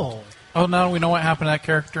 Oh, now we know what happened to that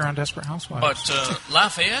character on Desperate Housewives. But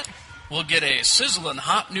Lafayette will get a sizzling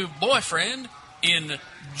hot new boyfriend in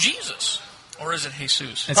Jesus. Or is it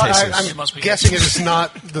Jesus? It's Jesus. It must be guessing Jesus. it is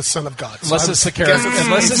not the son of God. Unless it's the character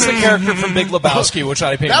from Big Lebowski, which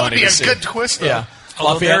I pay That would money be to a see. good twist, though. Yeah.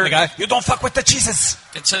 Although Lafayette, the guy. You don't fuck with the Jesus.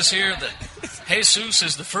 It says here that Jesus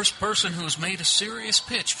is the first person who has made a serious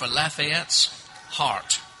pitch for Lafayette's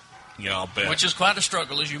heart, Yeah, I'll bet. which is quite a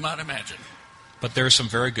struggle, as you might imagine. But there are some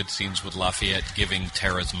very good scenes with Lafayette giving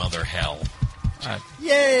Tara's mother hell.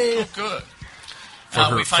 Yay! Oh, good. For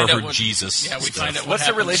her, we find for out her what, Jesus. Yeah, we stuff. find out what What's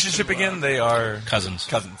their happens relationship to, again? They are Cousins.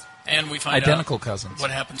 And we find Identical out cousins.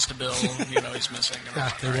 what happens to Bill. He's missing.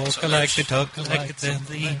 They walk alike, they talk alike,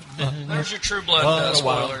 There's your True Blood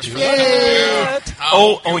spoilers. For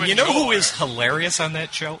and you know who is hilarious on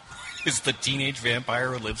that show? Is the teenage vampire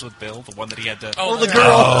who lives with Bill, the one that he had to... Oh, the girl.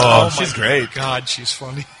 Oh, she's great. God, she's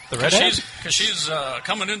funny. The redhead? Because she's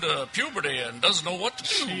coming into puberty and doesn't know what to do.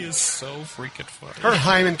 She is so freaking funny. Her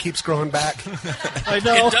hymen keeps growing back. I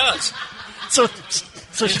know. It does. So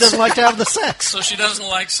she doesn't like to have the sex. So she doesn't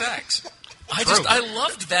like sex. I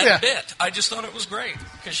loved that bit. I just thought it was great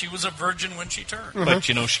because she was a virgin when she turned. But,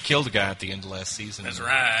 she killed a guy at the end of last season. That's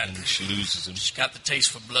right. And she loses him. She's got the taste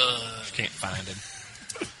for blood. She can't find him.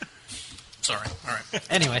 Sorry. All right.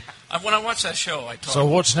 Anyway. When I watched that show, I talked. So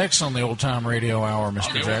what's next on the Old Time Radio Hour, Mr.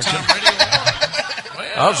 on the Old Jackson? Time Radio Hour.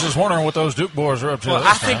 Well, I was just wondering what those Duke boys are up to. Well,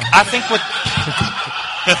 this time. I think what...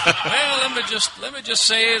 well, let me just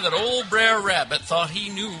say that old Brer Rabbit thought he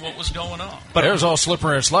knew what was going on. But there's all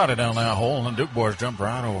slippery and slidey down that hole, and the Duke boys jump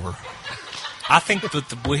right over. I think that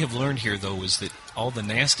what we have learned here, though, is that all the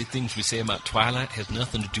nasty things we say about Twilight has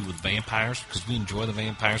nothing to do with vampires, because we enjoy the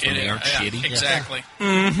vampires when they aren't shitty. Exactly.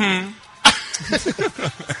 Mm-hmm.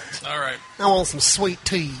 All right. I want some sweet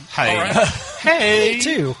tea. Hey. All right. Hey,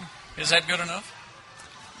 too. Is that good enough?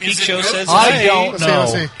 Geek Is it Show good? says I don't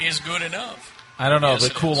know. Is good enough? I don't know. Yes, The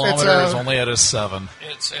it is. coolometer is only at a 7.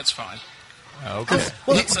 It's fine. Okay.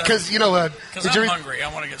 Because Because did I'm you read? hungry.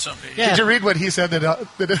 I want to get something to eat. Yeah. Did you read what he said that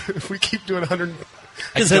if we keep doing 100?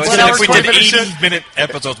 Because if we did 20 80-minute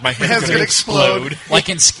episodes, my head's head's going to explode. Like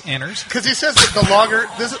in Scanners? Because he says that the longer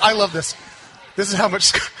I love this. This is how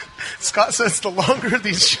much Scott says. The longer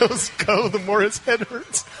these shows go, the more his head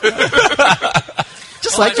hurts.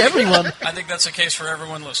 Just like everyone. I think that's the case for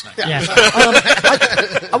everyone listening. Yeah.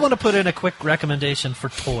 I want to put in a quick recommendation for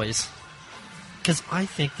toys. Because I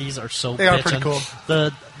think these are so They are bitchin'. pretty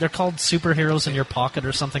cool. They're called superheroes in your pocket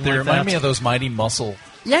or something They like that. remind me of those Mighty Muscle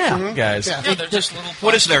Yeah. guys. Yeah, they're just little.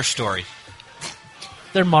 What is their story?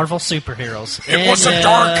 They're Marvel superheroes. It was a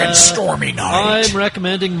dark and stormy night. I'm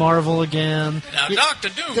recommending Marvel again. Now, Dr.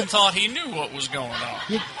 Doom thought he knew what was going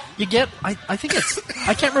on. You get, I think it's,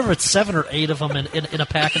 I can't remember if it's 7 or 8 of them in a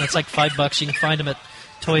pack, and it's like $5. You can find them at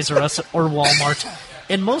Toys R Us or Walmart.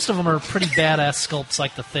 And most of them are pretty badass sculpts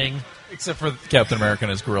like the Thing. Except for Captain America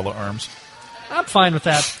and his gorilla arms. I'm fine with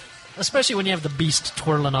that. Especially when you have the beast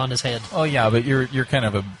twirling on his head. Oh, yeah, but you're kind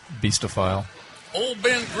of a beastophile. Old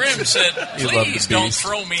Ben Grimm said, You love the please don't beast.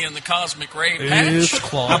 throw me in the cosmic ray It's patch.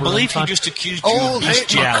 clobbering I believe he time. just accused you Old of Hank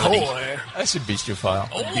bestiality. McCoy. I said beastophile.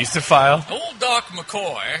 Beastophile. Old Doc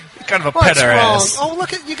McCoy. Kind of a What's petter wrong? ass. Oh,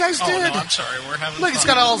 look at you guys Oh, did. no, I'm sorry. We're having Look, fun. he's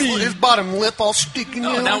got all his bottom lip all sticking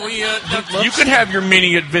Oh, out. now we, You can have your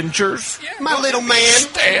mini adventures. My little man.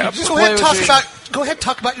 Stab. Go ahead, Go ahead,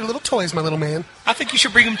 talk about your little toys, my little man. I think you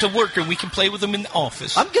should bring them to work, and we can play with them in the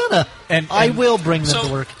office. I'm gonna. And I will bring them so-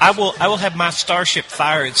 to work. I will have my starship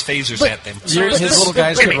fire its phasers at them. His little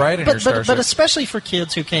guys could ride in your But starship. especially for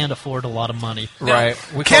kids who can't afford a lot of money. Right.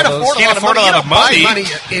 We Can't call those, afford a lot of money. You don't buy money,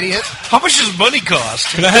 you idiot. How much does money cost?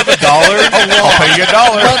 Can I have $1? I'll pay you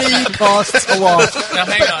 $1. Money costs a lot. Now,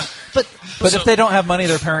 hang on. But if they don't have money,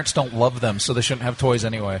 their parents don't love them, so they shouldn't have toys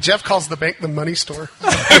anyway. Jeff calls the bank the money store.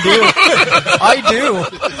 I do.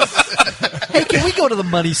 Hey, can we go to the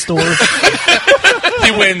money store?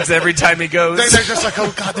 He wins every time he goes. They're just like,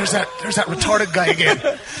 oh God, there's that retarded guy again.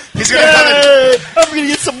 He's gonna come in. I'm gonna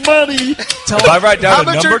get some money. If I write down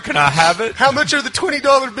a number, can I have it? How much are the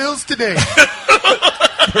 $20 bills today?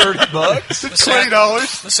 $30.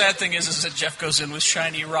 $20. The sad thing is that Jeff goes in with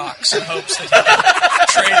shiny rocks in hopes that he can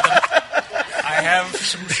trade them. I have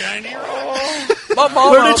some shiny rocks. My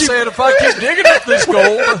mama said if I keep digging up this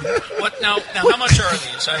gold. What now? How much are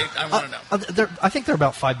these? I want to know. I think they're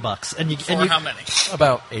about $5, and you For and you, how many?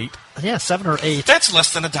 About 8. Yeah, 7 or 8. That's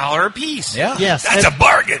less than $1 a piece. Yeah. Yes, That's a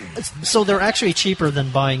bargain. So they're actually cheaper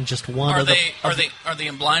than buying just one. Are of the, are they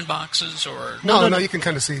in blind boxes or? No, you can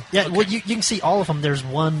kind of see. Yeah, well, you can see all of them. There's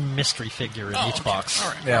one mystery figure in each okay. box.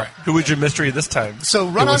 All right. Yeah. Who was your mystery this time? So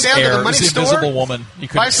run It on was down to Air. the It money was the store, invisible woman. You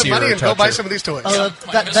couldn't buy some see money, her or and go touch buy her. some of these toys. My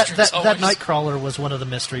That mystery's always- Nightcrawler was one of the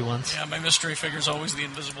mystery ones. Yeah, my mystery figure's always the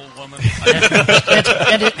Invisible Woman.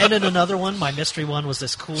 and in another one, my mystery one was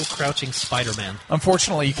this cool crouching Spider-Man.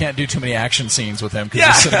 Unfortunately, you can't do too many action scenes with him because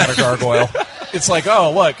he's sitting on a gargoyle. It's like,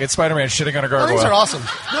 oh, look, it's Spider-Man shitting on a Oh, gargoyle. these are awesome.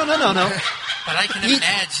 No. But I can He,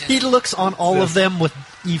 imagine. he looks on all of them with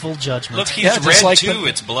evil judgment. Look, he's Yeah, just red like too. the-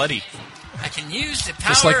 It's bloody. I can use the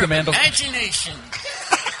Just power like the of Mandal- imagination.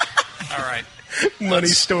 All right. Money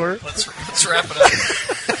store. Let's wrap it up.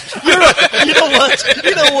 You know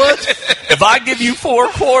what? If I give you 4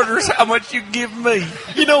 quarters, how much you give me?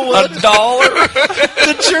 You know what? $1?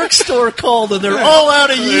 The jerk store called and they're all out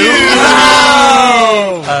of you.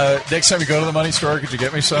 Next time you go to the money store, could you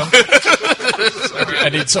get me some? I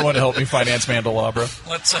need someone to help me finance Mandelabra.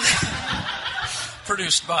 Let's.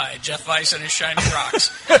 Produced by Jeff Weiss and his shiny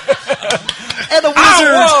rocks. And a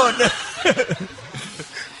wizard.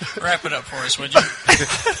 Wrap it up for us, would you?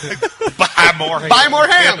 Buy more. Buy more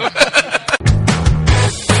ham.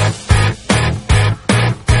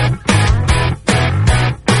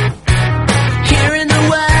 Hearing the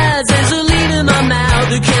words as they're leaving my mouth,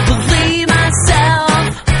 I can't believe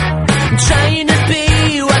myself. I'm trying to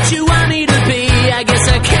be what you want me to be. I guess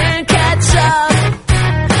I can't catch up.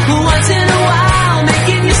 Once in a while,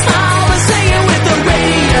 making you smile and say it with the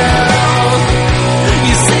radio.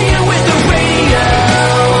 You say it with the radio.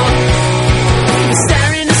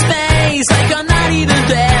 Staring into space like I'm not even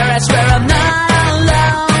there. I swear I'm not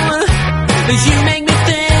alone. You make me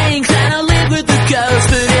think that I live with the ghost,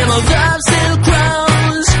 but in my love still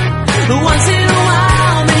grows. Once in a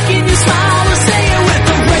while, making you smile and say it with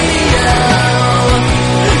the radio.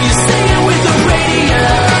 You say it with the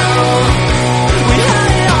radio. We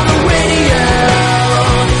heard it on the radio.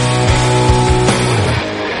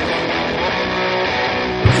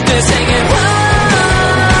 They're singing, whoa,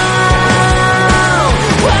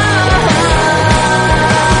 whoa,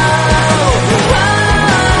 whoa.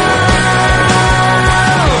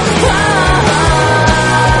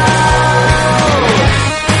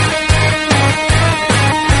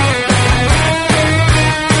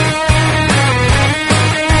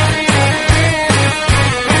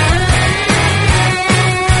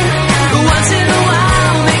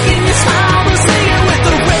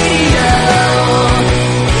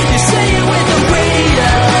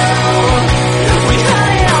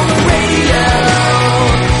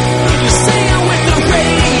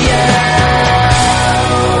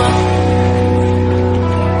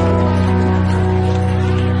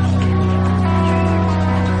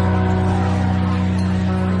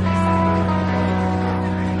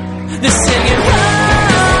 They're singing